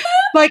done?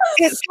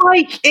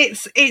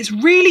 It's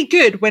really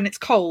good when it's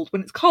cold.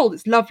 When it's cold,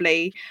 it's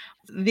lovely.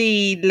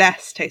 The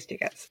less tasty it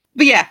gets.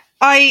 But yeah,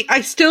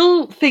 I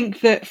still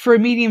think that for a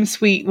medium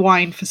sweet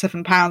wine for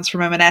 £7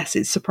 from M&S,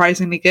 it's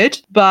surprisingly good.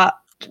 But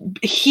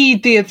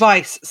heed the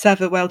advice, serve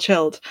it well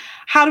chilled.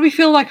 How do we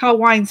feel like our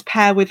wines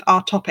pair with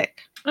our topic?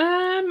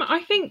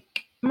 I think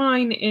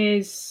mine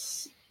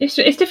is... It's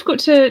difficult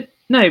to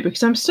know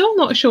because I'm still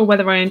not sure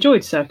whether I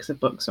enjoyed Circus of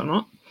Books or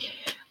not.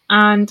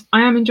 And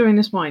I am enjoying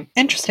this wine.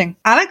 Interesting.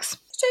 Alex?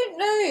 I don't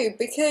know,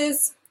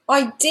 because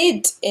I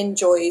did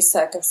enjoy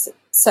Circus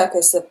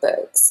of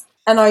Books.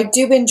 And I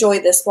do enjoy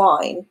this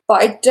wine,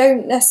 but I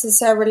don't know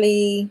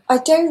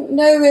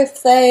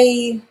if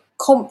they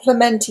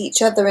complement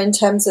each other in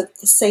terms of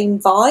the same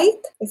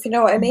vibe, if you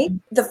know what I mean.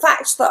 Mm-hmm. The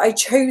fact that I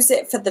chose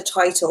it for the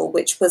title,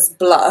 which was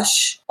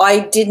Blush, I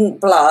didn't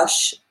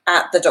blush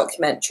at the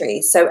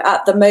documentary. So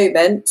at the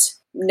moment,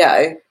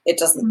 no, it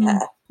doesn't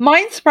pair.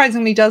 Mine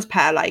surprisingly does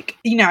pair. Like,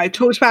 you know, I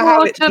talked about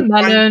how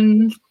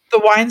the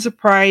wine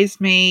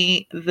surprised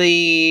me,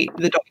 the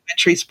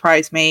documentary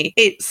surprised me.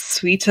 It's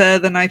sweeter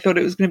than I thought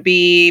it was going to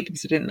be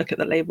because I didn't look at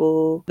the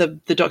label.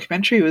 The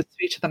documentary was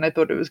sweeter than I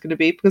thought it was going to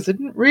be because I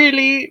didn't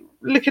really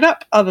look it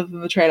up other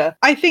than the trailer.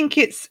 I think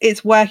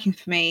it's working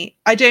for me.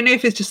 I don't know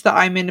if it's just that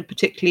I'm in a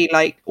particularly,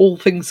 like, all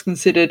things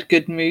considered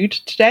good mood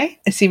today.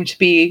 I seem to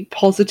be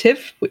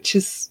positive, which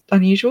is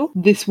unusual.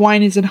 This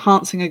wine is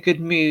enhancing a good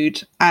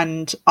mood,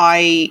 and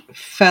I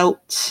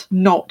felt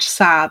not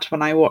sad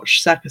when I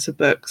watched Circus of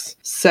Books.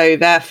 So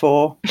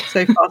therefore,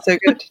 so far so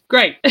good.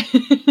 Great.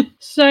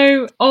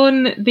 So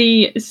on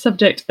the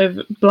subject of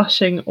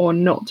blushing or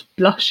not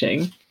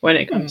blushing when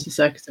it comes to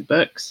Circus of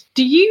Books,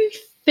 do you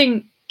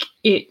think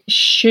it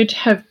should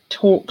have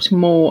talked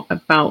more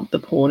about the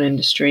porn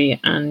industry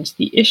and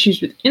the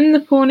issues within the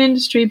porn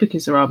industry,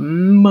 because there are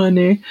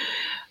money?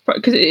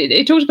 Because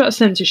it talks about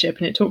censorship,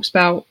 and it talks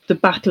about the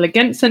battle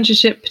against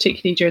censorship,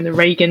 particularly during the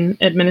Reagan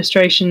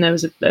administration. There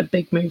was a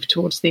big move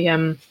towards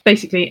the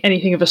basically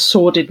anything of a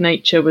sordid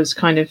nature was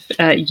kind of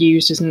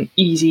used as an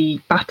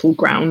easy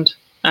battleground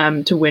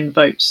to win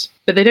votes.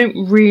 But they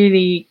don't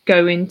really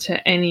go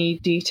into any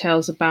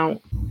details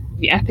about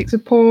the ethics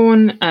of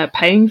porn,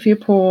 paying for your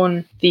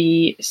porn,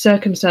 the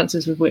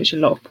circumstances with which a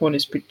lot of porn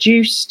is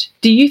produced.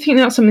 Do you think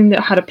that's something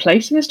that had a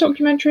place in this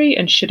documentary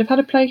and should have had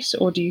a place,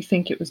 or do you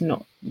think it was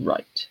not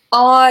right?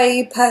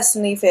 I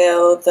personally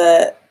feel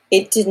that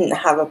it didn't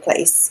have a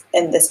place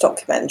in this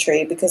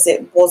documentary because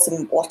it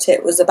wasn't what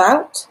it was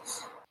about.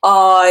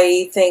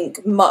 I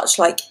think, much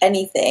like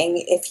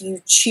anything, if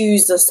you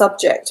choose a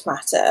subject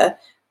matter,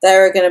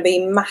 there are going to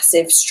be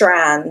massive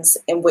strands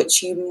in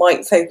which you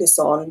might focus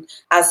on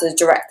as a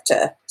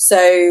director.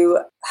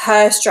 So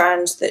her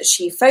strand that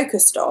she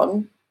focused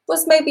on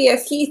was maybe a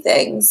few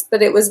things,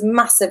 but it was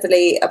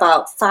massively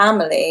about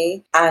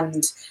family,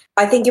 and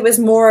I think it was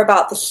more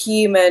about the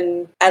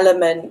human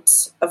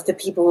element of the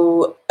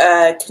people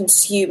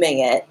consuming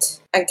it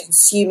and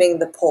consuming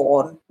the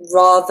porn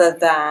rather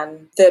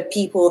than the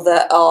people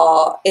that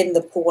are in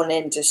the porn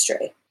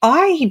industry.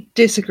 I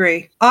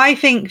disagree. I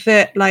think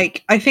that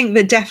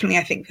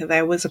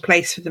there was a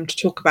place for them to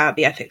talk about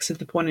the ethics of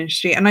the porn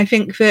industry. And I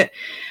think that,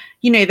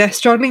 they're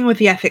struggling with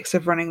the ethics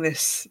of running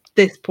this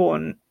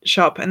porn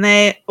shop. And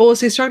they're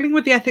also struggling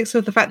with the ethics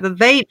of the fact that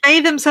they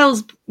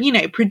themselves,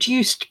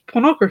 produced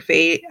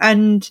pornography.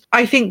 And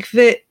I think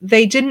that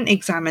they didn't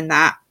examine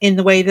that in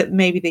the way that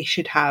maybe they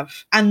should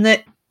have. And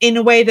that in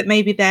a way that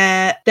maybe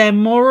their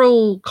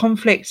moral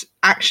conflict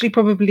actually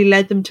probably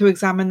led them to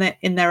examine that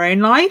in their own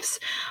lives.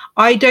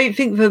 I don't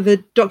think that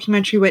the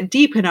documentary went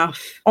deep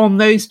enough on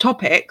those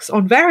topics,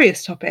 on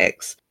various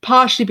topics,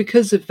 partially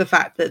because of the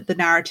fact that the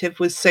narrative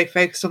was so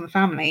focused on the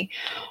family.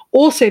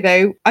 Also,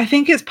 though, I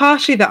think it's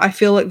partially that I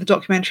feel like the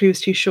documentary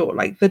was too short.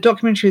 Like, the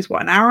documentary is,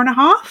 an hour and a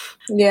half?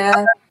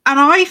 Yeah. And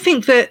I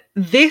think that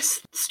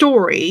this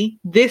story,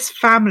 this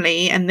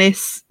family, and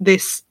this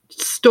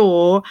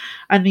store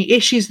and the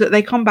issues that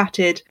they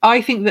combated,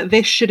 I think that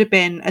this should have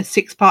been a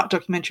 6-part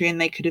documentary, and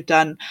they could have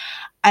done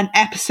an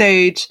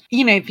episode,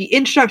 the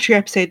introductory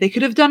episode. They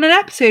could have done an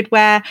episode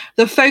where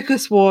the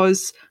focus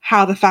was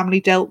how the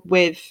family dealt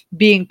with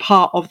being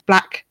part of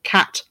Black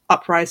Cat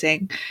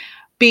Uprising,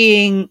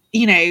 being,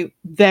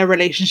 their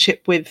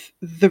relationship with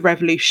the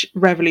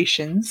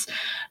revolutions.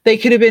 They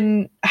could have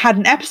had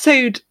an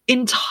episode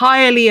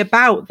entirely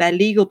about their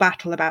legal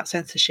battle about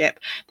censorship.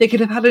 They could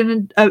have had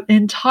an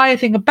entire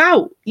thing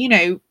about,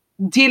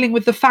 dealing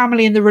with the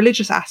family and the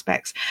religious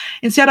aspects.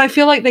 Instead, I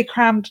feel like they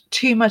crammed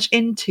too much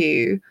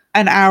into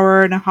an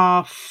hour and a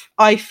half.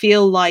 I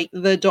feel like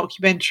the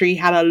documentary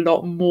had a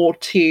lot more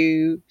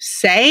to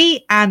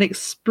say and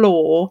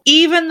explore,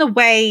 even the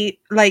way,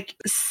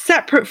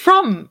 separate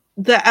from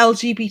the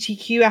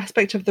LGBTQ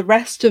aspect of the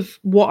rest of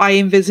what I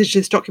envisaged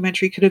this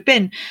documentary could have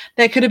been.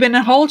 There could have been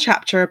a whole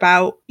chapter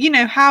about,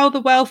 how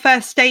the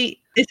welfare state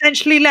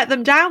essentially let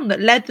them down,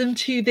 that led them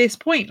to this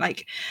point.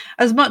 Like,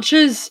 as much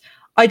as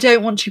I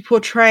don't want to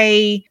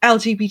portray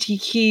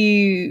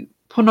LGBTQ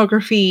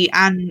pornography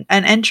and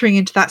entering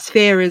into that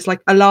sphere as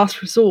like a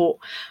last resort,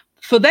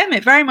 for them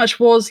it very much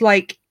was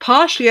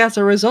partially as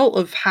a result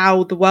of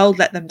how the world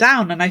let them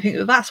down. And I think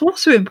that that's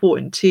also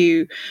important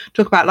to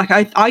talk about.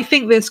 I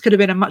think this could have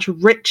been a much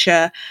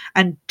richer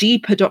and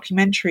deeper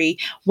documentary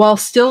while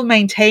still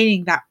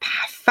maintaining that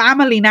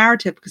family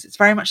narrative, because it's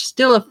very much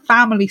still a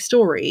family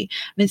story,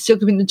 and it's still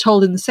being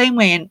told in the same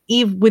way,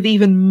 and with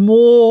even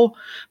more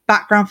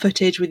background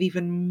footage, with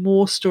even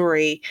more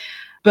story,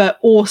 but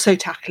also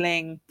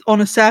tackling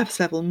on a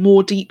surface level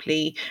more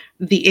deeply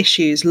the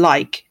issues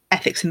like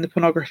ethics in the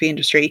pornography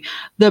industry,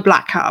 the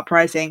Black Cat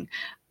Uprising,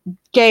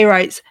 gay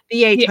rights,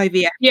 the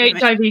HIV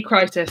HIV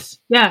crisis.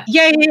 Yeah,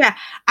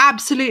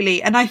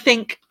 absolutely. And I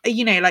think,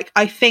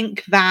 I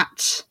think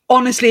that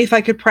honestly, if I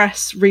could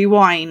press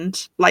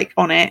rewind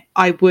on it,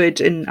 I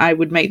would, and I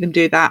would make them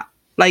do that.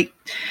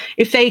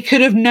 If they could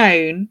have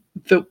known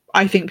that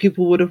I think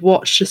people would have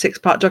watched a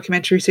 6-part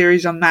documentary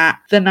series on that,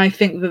 then I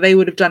think that they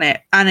would have done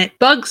it. And it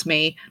bugs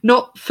me,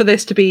 not for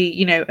this to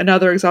be,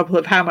 another example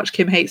of how much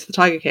Kim hates the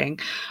Tiger King,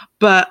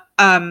 but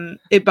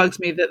it bugs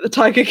me that the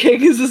Tiger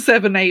King is a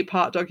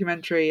 7-8-part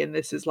documentary and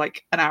this is an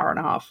hour and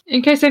a half.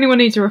 In case anyone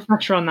needs a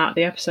refresher on that,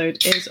 the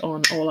episode is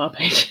on all our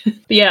pages. But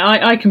yeah,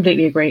 I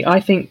completely agree. I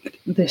think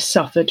this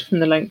suffered from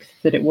the length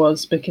that it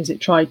was because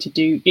it tried to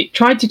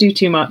do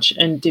too much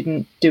and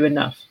didn't do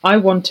enough. I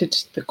wanted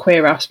the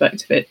queer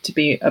aspect of it to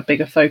be a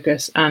bigger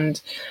focus, and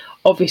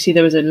obviously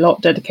there was a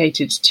lot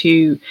dedicated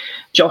to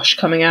Josh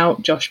coming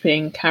out, Josh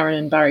being Karen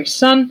and Barry's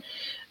son.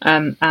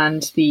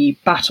 And the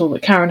battle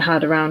that Karen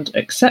had around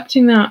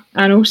accepting that.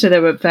 And also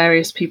there were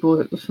various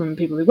people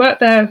who worked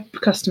there,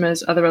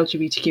 customers, other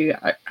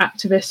LGBTQ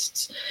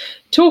activists,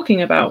 talking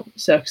about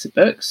Circus of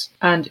Books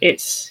and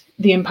its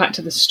the impact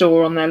of the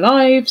store on their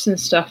lives and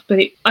stuff. But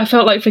I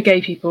felt like for gay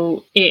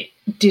people, it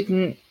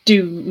didn't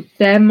do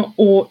them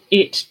or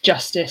it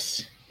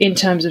justice in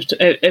terms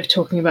of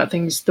talking about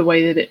things the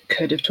way that it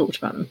could have talked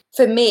about them.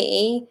 For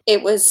me,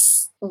 it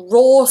was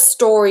raw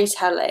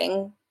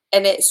storytelling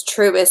in its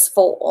truest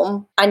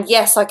form. And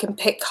yes, I can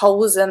pick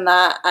holes in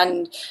that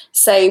and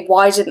say,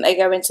 why didn't they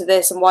go into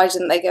this and why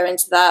didn't they go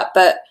into that?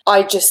 But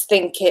I just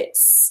think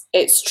it's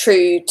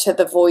true to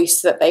the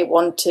voice that they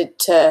wanted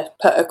to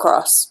put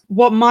across.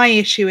 What my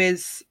issue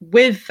is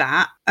with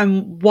that,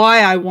 and why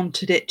I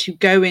wanted it to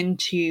go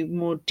into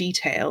more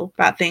detail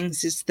about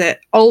things, is that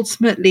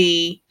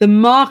ultimately the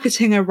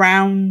marketing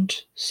around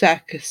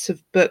Circus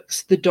of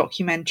Books, the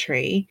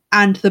documentary,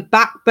 and the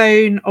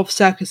backbone of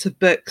Circus of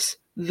Books,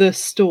 the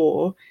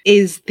store,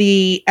 is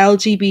the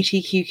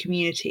LGBTQ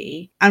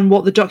community. And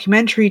what the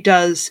documentary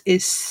does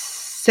is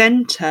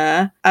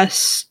center a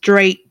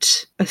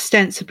straight,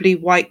 ostensibly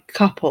white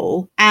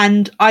couple.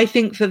 And I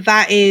think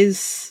that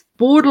is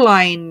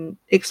borderline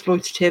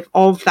exploitative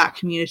of that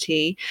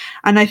community.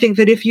 And I think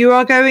that if you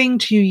are going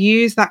to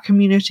use that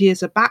community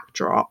as a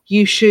backdrop,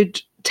 you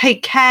should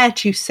take care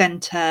to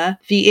center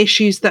the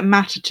issues that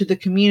matter to the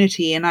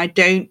community. And I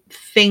don't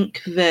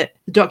think that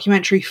the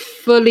documentary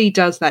fully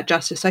does that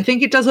justice. I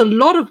think it does a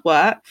lot of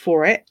work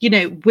for it, you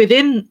know,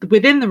 within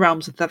the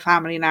realms of the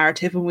family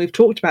narrative. And we've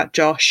talked about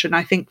Josh, and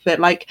I think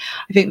that I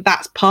think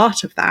that's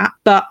part of that.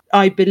 But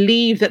I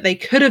believe that they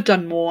could have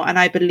done more. And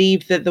I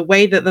believe that the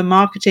way that the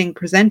marketing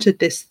presented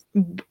this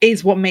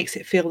is what makes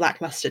it feel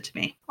lackluster to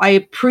me. I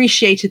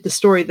appreciated the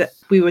story that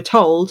we were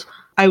told.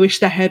 I wish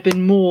there had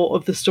been more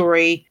of the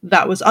story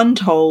that was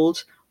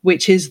untold,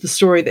 which is the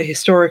story that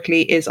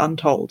historically is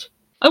untold.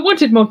 I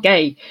wanted more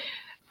gay.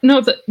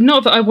 Not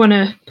that I want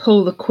to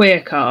pull the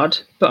queer card,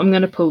 but I'm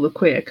going to pull the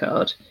queer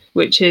card,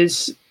 which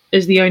is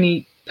the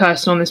only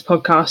person on this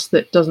podcast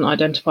that doesn't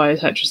identify as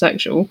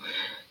heterosexual.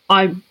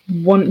 I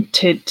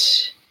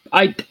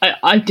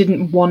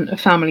didn't want a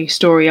family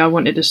story. I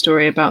wanted a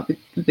story about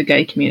the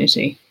gay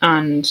community,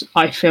 and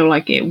I feel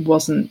like it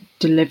wasn't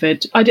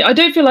delivered. I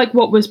don't feel like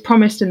what was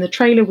promised in the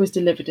trailer was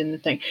delivered in the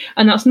thing.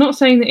 And that's not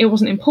saying that it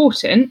wasn't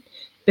important,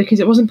 because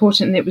it was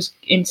important and it was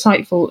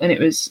insightful, and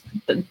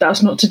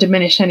that's not to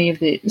diminish any of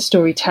the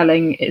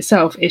storytelling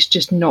itself. It's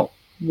just not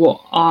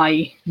what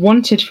I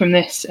wanted from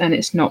this, and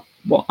it's not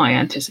what I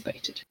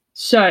anticipated.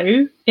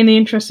 So, in the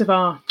interest of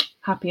our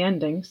happy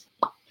endings,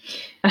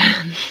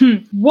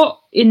 what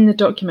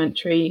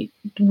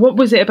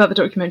was it about the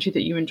documentary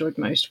that you enjoyed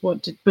most?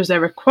 Was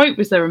there a quote?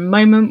 Was there a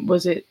moment?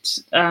 Was it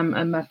a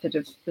method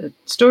of the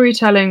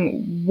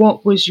storytelling?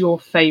 What was your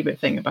favourite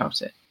thing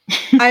about it?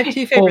 I have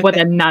two favourite or were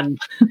there none?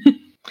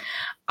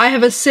 I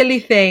have a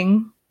silly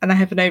thing and I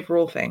have an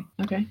overall thing.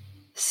 Okay.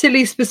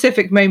 Silly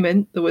specific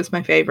moment that was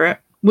my favourite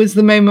was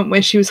the moment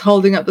where she was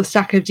holding up the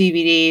stack of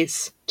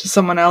DVDs to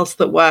someone else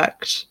that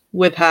worked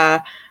with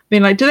her,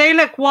 being like, do they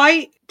look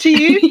white to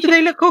you? Do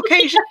they look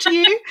Caucasian to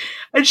you?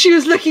 And she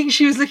was looking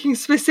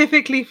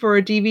specifically for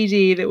a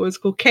DVD that was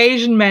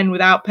Caucasian Men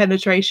Without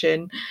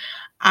Penetration.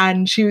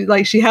 And she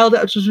held it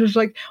up, she was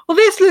like, well,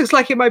 this looks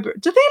like it might be,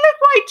 do they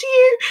look white to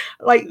you?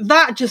 Like,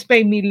 that just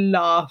made me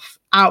laugh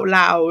out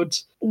loud,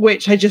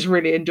 which I just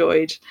really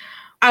enjoyed.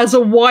 As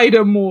a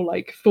wider, more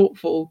like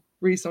thoughtful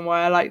reason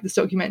why I like this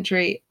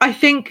documentary, I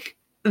think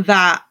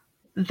that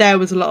there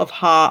was a lot of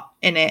heart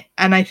in it.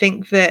 And I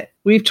think that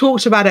we've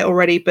talked about it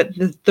already, but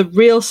the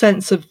real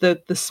sense of the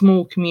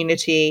small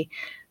community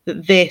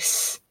that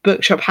this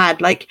bookshop had,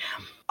 like,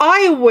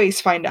 I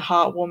always find it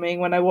heartwarming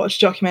when I watch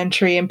a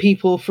documentary and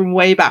people from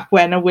way back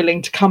when are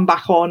willing to come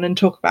back on and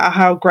talk about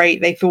how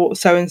great they thought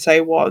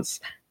so-and-so was.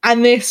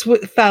 And this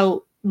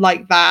felt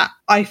like that.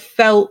 I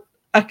felt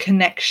a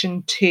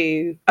connection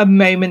to a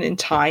moment in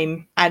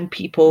time and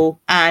people.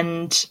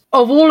 And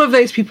of all of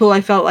those people, I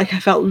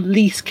felt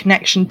least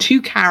connection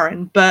to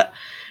Karen, but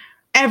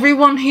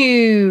everyone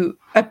who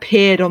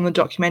appeared on the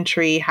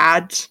documentary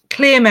had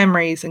clear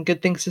memories and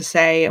good things to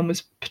say and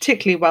was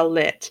particularly well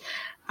lit.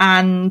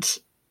 And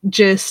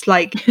just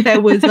like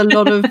there was a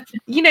lot of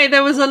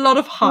there was a lot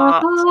of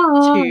heart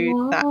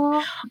to that.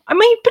 I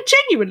mean, but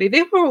genuinely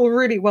they were all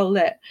really well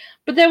lit,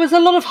 but there was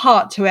a lot of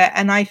heart to it.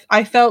 And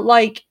I felt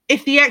like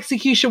if the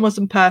execution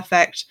wasn't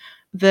perfect,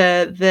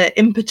 the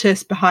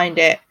impetus behind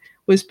it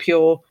was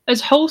pure.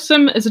 As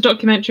wholesome as a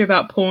documentary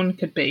about porn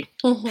could be.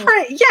 Mm-hmm.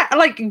 Yeah,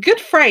 like,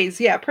 good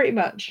phrase. Yeah, pretty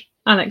much.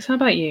 Alex, how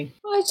about you?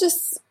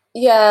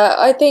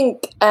 I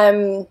think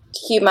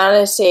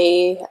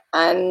humanity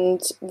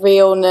and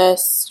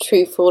realness,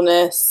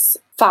 truthfulness,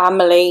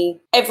 family,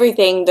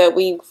 everything that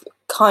we've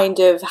kind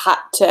of had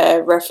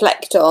to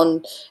reflect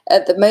on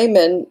at the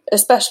moment,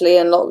 especially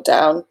in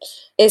lockdown,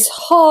 is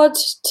hard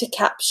to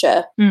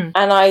capture. And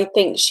I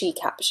think she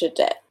captured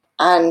it.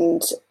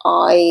 And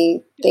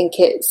I think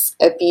it's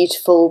a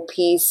beautiful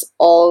piece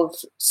of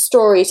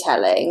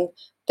storytelling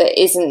that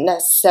isn't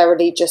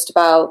necessarily just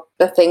about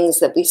the things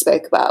that we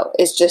spoke about.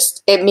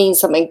 It means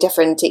something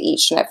different to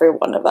each and every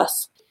one of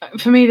us.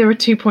 For me, there are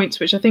 2 points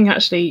which I think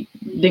actually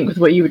link with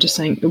what you were just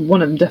saying.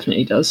 One of them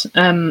definitely does,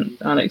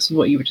 Alex,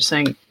 what you were just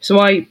saying. So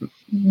I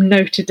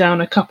noted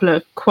down a couple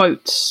of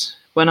quotes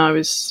when I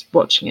was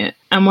watching it,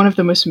 and one of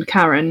them was from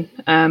Karen,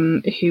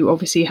 who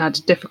obviously had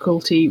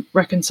difficulty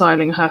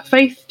reconciling her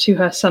faith to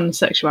her son's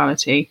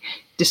sexuality,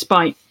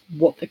 despite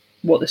what the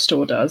what the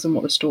store does and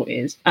what the store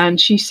is.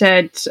 And she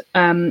said,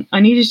 I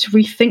needed to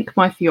rethink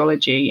my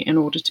theology in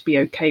order to be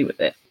okay with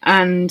it.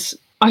 And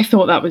I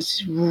thought that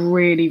was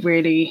really,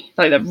 really,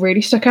 like, that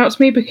really stuck out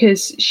to me,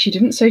 because she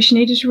didn't say she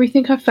needed to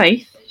rethink her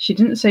faith. She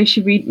didn't say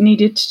she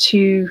needed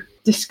to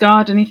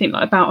discard anything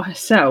about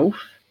herself.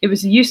 It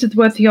was the use of the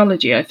word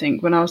theology, I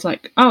think, when I was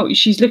like, oh,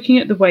 she's looking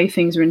at the way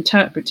things are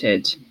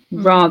interpreted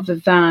rather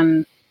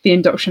than the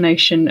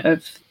indoctrination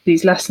of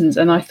these lessons.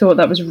 And I thought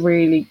that was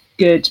really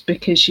good,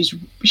 because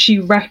she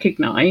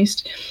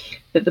recognised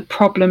that the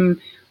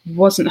problem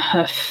wasn't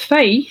her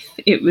faith,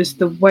 it was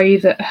the way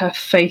that her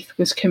faith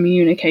was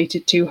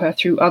communicated to her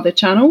through other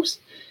channels.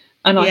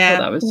 And I thought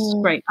that was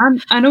great.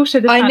 And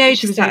also the fact that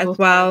she was able as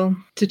well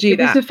to do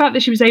that. The fact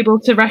that she was able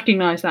to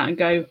recognise that and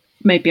go,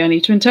 maybe I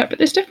need to interpret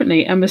this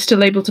differently, and was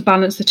still able to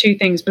balance the two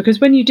things.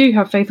 Because when you do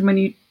have faith, and when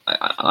you,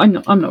 I'm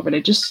not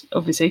religious,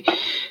 obviously,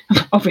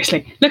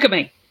 look at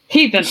me,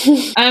 heathen.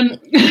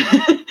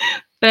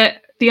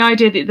 But the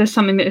idea that there's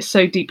something that is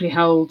so deeply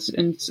held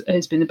and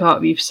has been a part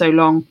of you for so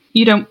long,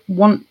 you don't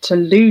want to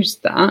lose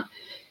that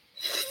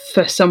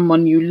for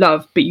someone you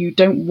love, but you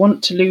don't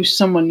want to lose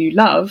someone you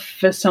love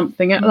for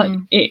something else. Like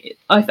it,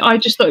 I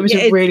just thought it was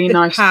a really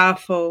nice,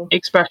 powerful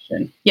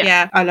expression.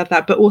 Yeah, I love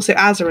that. But also,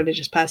 as a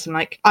religious person,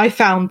 like, I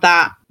found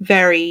that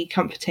very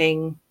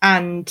comforting,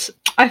 and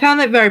I found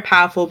that very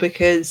powerful,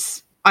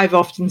 because I've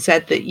often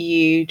said that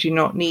you do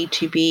not need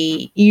to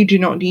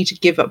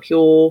give up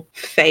your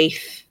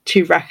faith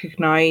to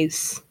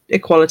recognize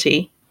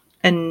equality,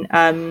 and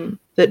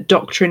that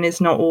doctrine is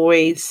not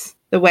always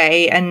the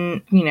way.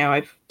 And, you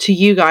know, to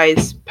you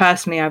guys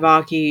personally, I've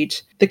argued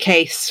the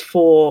case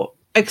for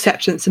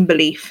acceptance and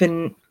belief,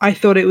 and I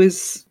thought it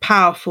was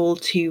powerful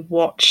to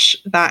watch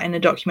that in a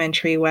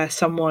documentary where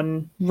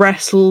someone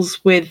wrestles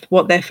with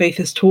what their faith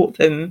has taught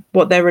them,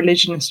 what their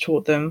religion has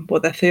taught them,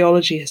 what their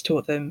theology has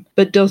taught them,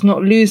 but does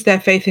not lose their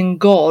faith in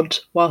God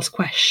whilst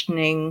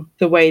questioning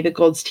the way that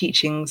God's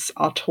teachings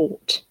are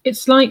taught.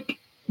 It's like,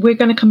 we're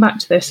going to come back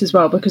to this as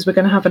well, because we're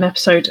going to have an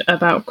episode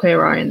about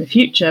Queer Eye in the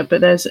future, but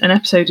there's an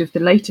episode of the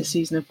latest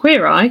season of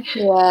Queer Eye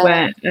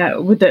where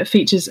that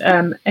features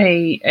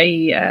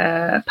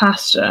a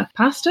pastor.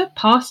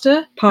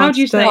 How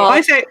do you say?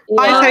 I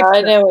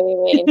know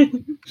what you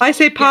mean. I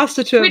say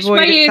pastor to which avoid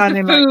way it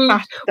sounding like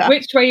pastor.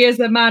 Which way is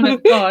the man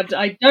of God?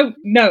 I don't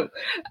know.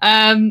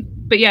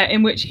 But yeah,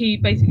 in which he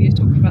basically is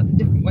talking about the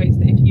different ways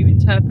that if you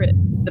interpret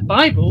the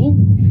Bible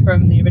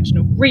from the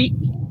original Greek,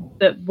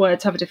 that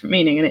words have a different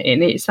meaning,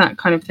 and it's that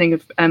kind of thing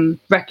of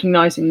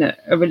recognizing that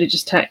a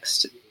religious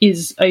text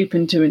is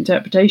open to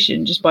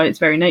interpretation just by its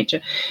very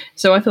nature.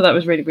 So I thought that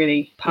was really,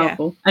 really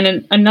powerful. Yeah.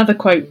 And another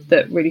quote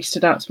that really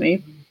stood out to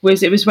me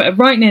was, it was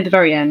right near the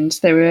very end,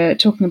 they were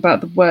talking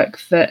about the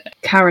work that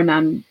Karen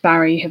and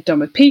Barry have done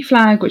with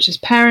PFLAG, which is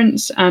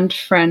Parents and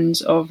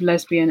Friends of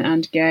Lesbian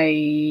and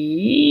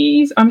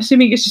Gays. I'm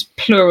assuming it's just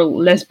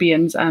plural,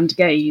 lesbians and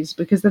gays,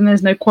 because then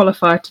there's no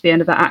qualifier to the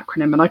end of that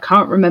acronym, and I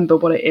can't remember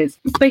what it is.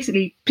 It's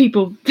basically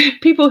people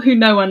who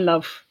know and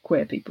love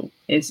queer people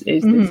is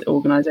this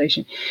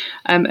organisation.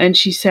 And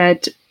she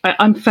said,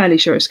 I'm fairly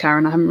sure it's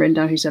Karen, I haven't written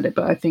down who said it,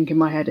 but I think in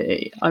my head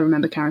I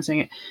remember Karen saying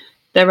it.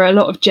 There are a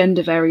lot of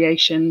gender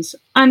variations,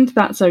 and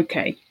that's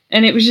okay.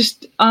 And it was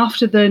just,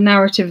 after the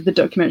narrative of the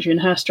documentary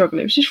and her struggle,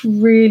 it was just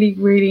really,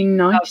 really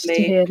nice to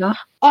hear that.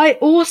 I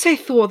also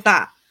thought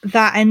that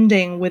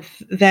ending with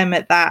them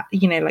at that,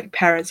 you know, like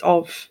Parents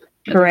of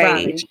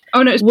parade.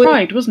 Oh no, it was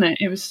Pride, wasn't it?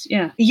 It was,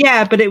 yeah.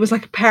 Yeah, but it was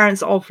like a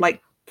Parents of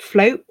like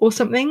float or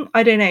something.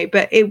 I don't know,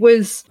 but it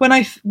was, when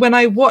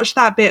I watched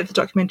that bit of the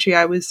documentary,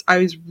 I was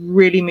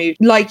really moved.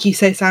 Like you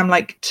say, Sam,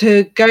 like,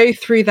 to go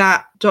through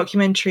that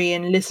documentary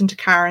and listen to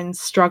Karen's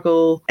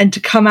struggle and to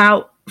come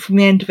out from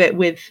the end of it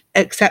with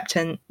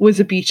acceptance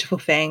was a beautiful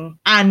thing,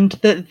 and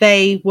that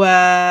they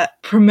were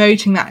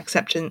promoting that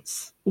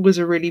acceptance was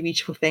a really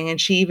beautiful thing. And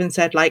she even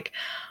said, like,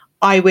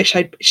 I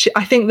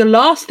think the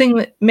last thing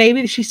that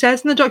maybe she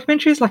says in the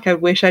documentary is like, I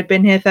wish I'd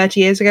been here 30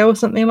 years ago or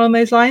something along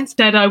those lines.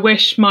 Said, I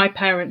wish my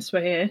parents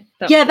were here.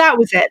 That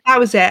was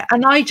it.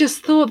 And I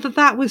just thought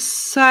that was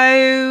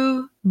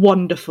so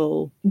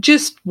wonderful.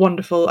 Just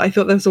wonderful. I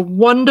thought there was a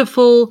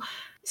wonderful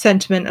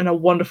sentiment and a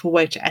wonderful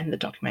way to end the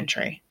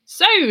documentary.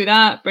 So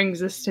that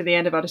brings us to the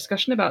end of our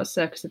discussion about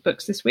Circus of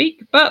Books this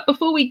week. But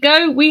before we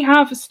go, we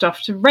have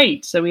stuff to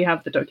rate. So we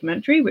have the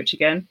documentary, which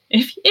again,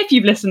 if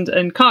you've listened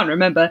and can't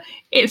remember,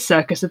 it's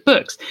Circus of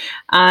Books.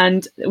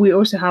 And we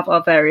also have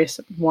our various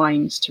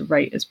wines to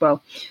rate as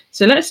well.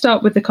 So let's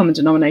start with the common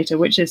denominator,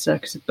 which is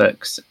Circus of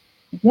Books.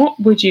 What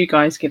would you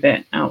guys give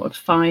it out of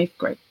 5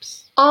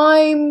 grapes?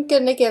 I'm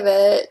going to give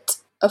it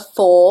a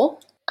 4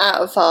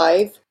 out of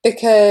 5,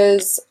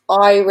 because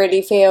I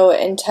really feel,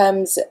 in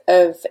terms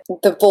of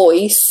the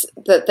voice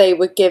that they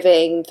were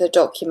giving the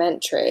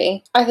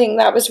documentary, I think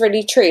that was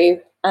really true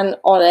and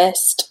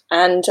honest,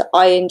 and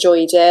I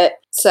enjoyed it.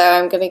 So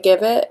I'm going to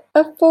give it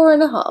a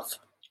 4.5.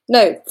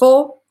 No,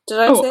 4. Did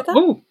I say that?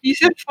 Oh, you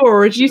said 4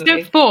 originally.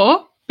 You said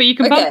 4, but you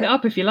can bump it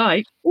up if you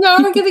like. No,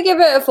 I'm going to give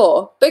it a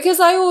 4,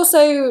 because I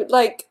also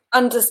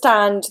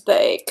understand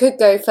that it could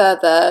go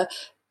further,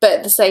 but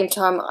at the same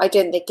time, I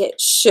don't think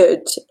it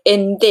should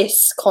in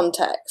this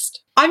context.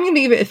 I'm going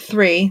to give it a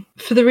 3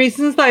 for the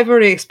reasons that I've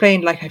already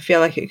explained. Like, I feel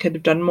like it could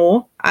have done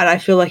more, and I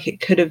feel like it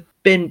could have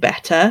been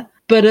better.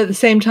 But at the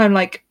same time,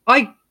 like,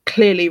 I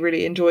clearly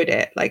really enjoyed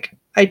it. Like,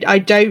 I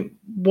don't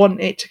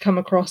want it to come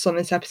across on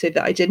this episode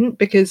that I didn't,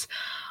 because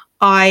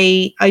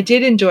I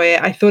did enjoy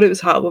it. I thought it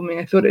was heartwarming.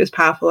 I thought it was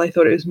powerful. I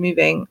thought it was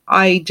moving.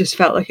 I just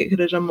felt like it could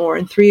have done more.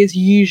 And 3 is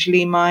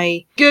usually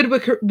my good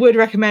would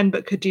recommend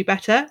but could do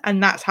better.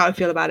 And that's how I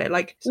feel about it.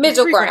 Like,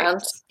 middle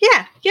ground.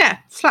 Yeah.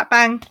 Slap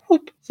bang.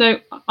 Whoop. So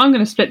I'm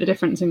going to split the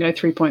difference and go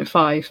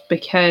 3.5,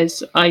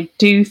 because I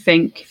do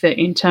think that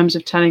in terms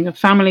of telling a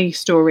family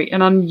story,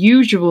 an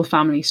unusual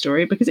family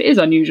story, because it is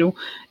unusual,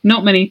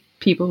 not many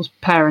people's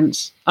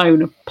parents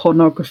own a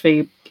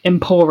pornography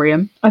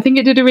emporium. I think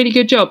it did a really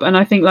good job, and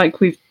I think, like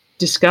we've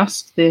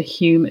discussed, the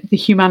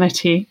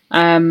humanity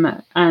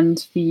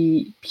and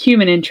the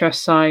human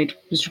interest side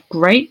was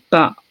great,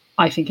 but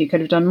I think it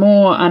could have done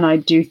more, and I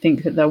do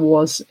think that there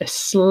was a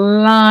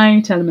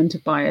slight element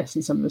of bias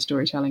in some of the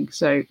storytelling.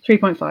 So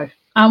 3.5.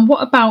 And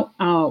what about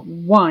our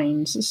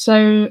wines?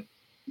 So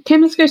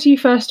Kim, let's go to you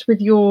first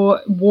with your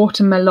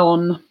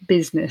watermelon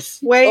business.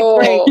 Wait.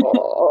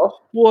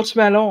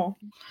 Watermelon.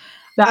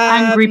 That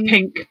angry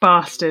pink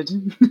bastard.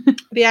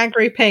 The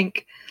angry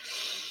pink.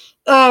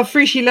 Oh,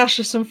 Fruity,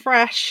 luscious and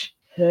fresh.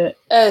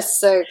 It's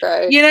so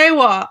gross. You know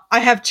what? I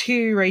have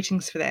 2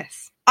 ratings for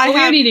this. We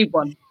only need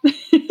 1. No,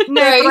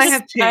 but I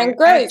have 2. I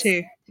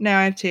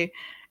have 2.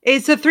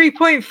 It's a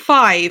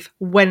 3.5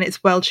 when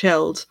it's well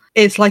chilled.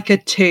 It's like a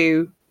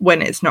 2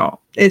 when it's not.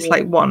 It's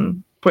like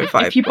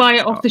 1.5. If you buy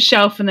it off the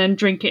shelf and then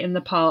drink it in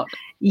the park.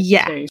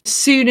 Yeah. As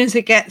soon as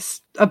it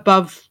gets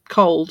above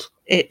cold,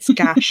 it's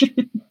gash.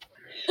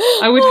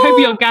 I would hope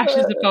your gash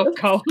is above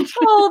cold.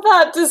 Oh,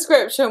 that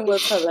description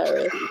was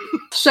hilarious.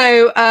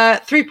 So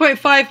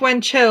 3.5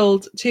 when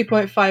chilled,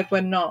 2.5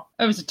 when not.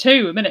 That was a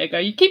 2 a minute ago.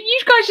 You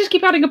guys just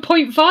keep adding a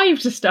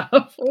 0.5 to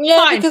stuff. Yeah,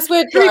 fine. Because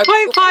we're drunk.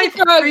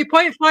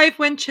 3.5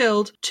 when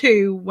chilled,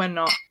 2 when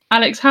not.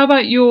 Alex, how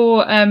about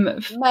your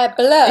my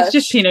blush? It's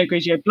just Pinot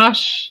Grigio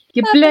blush.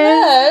 Your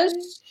blush.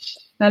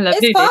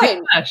 It's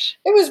fine.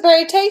 It was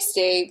very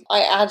tasty.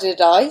 I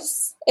added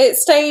ice. It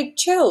stayed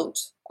chilled.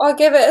 I'll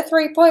give it a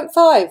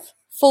 3.5.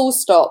 Full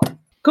stop.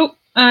 Cool.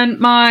 And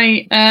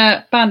my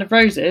Band of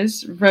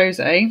Roses,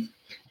 Rosé.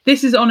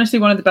 This is honestly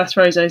one of the best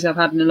rosés I've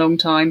had in a long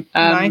time.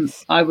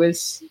 Nice. I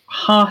was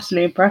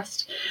heartily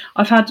impressed.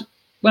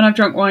 When I've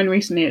drunk wine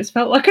recently, it's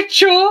felt like a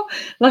chore.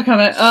 Like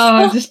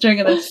I'm just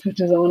drinking this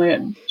because I want to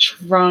get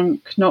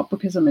drunk, not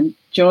because I'm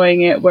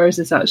enjoying it. Whereas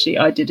this actually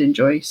I did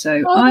enjoy.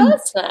 So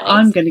that's nice.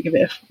 I'm giving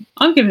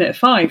it a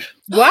 5.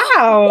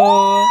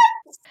 Wow.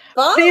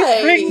 5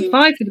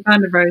 for the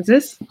Band of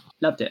Roses.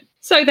 Loved it.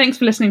 So thanks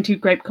for listening to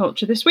Grape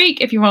Culture this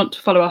week. If you want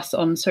to follow us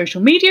on social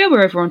media,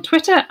 we're over on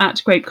Twitter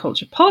at Grape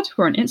Culture Pod.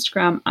 We're on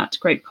Instagram at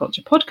Grape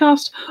Culture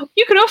Podcast.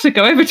 You can also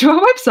go over to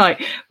our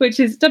website, which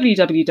is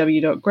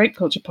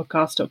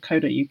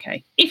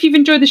www.grapeculturepodcast.co.uk. If you've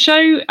enjoyed the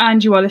show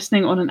and you are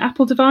listening on an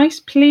Apple device,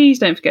 please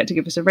don't forget to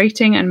give us a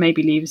rating and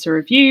maybe leave us a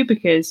review,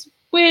 because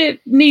we're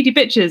needy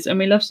bitches and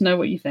we love to know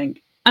what you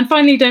think. And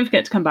finally, don't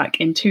forget to come back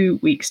in 2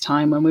 weeks'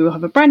 time when we will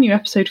have a brand new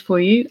episode for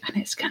you, and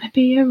it's going to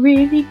be a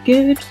really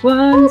good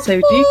one,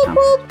 so do come.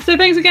 So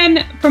thanks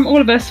again from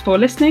all of us for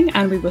listening,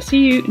 and we will see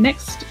you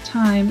next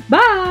time. Bye!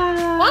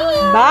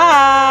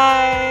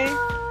 Bye!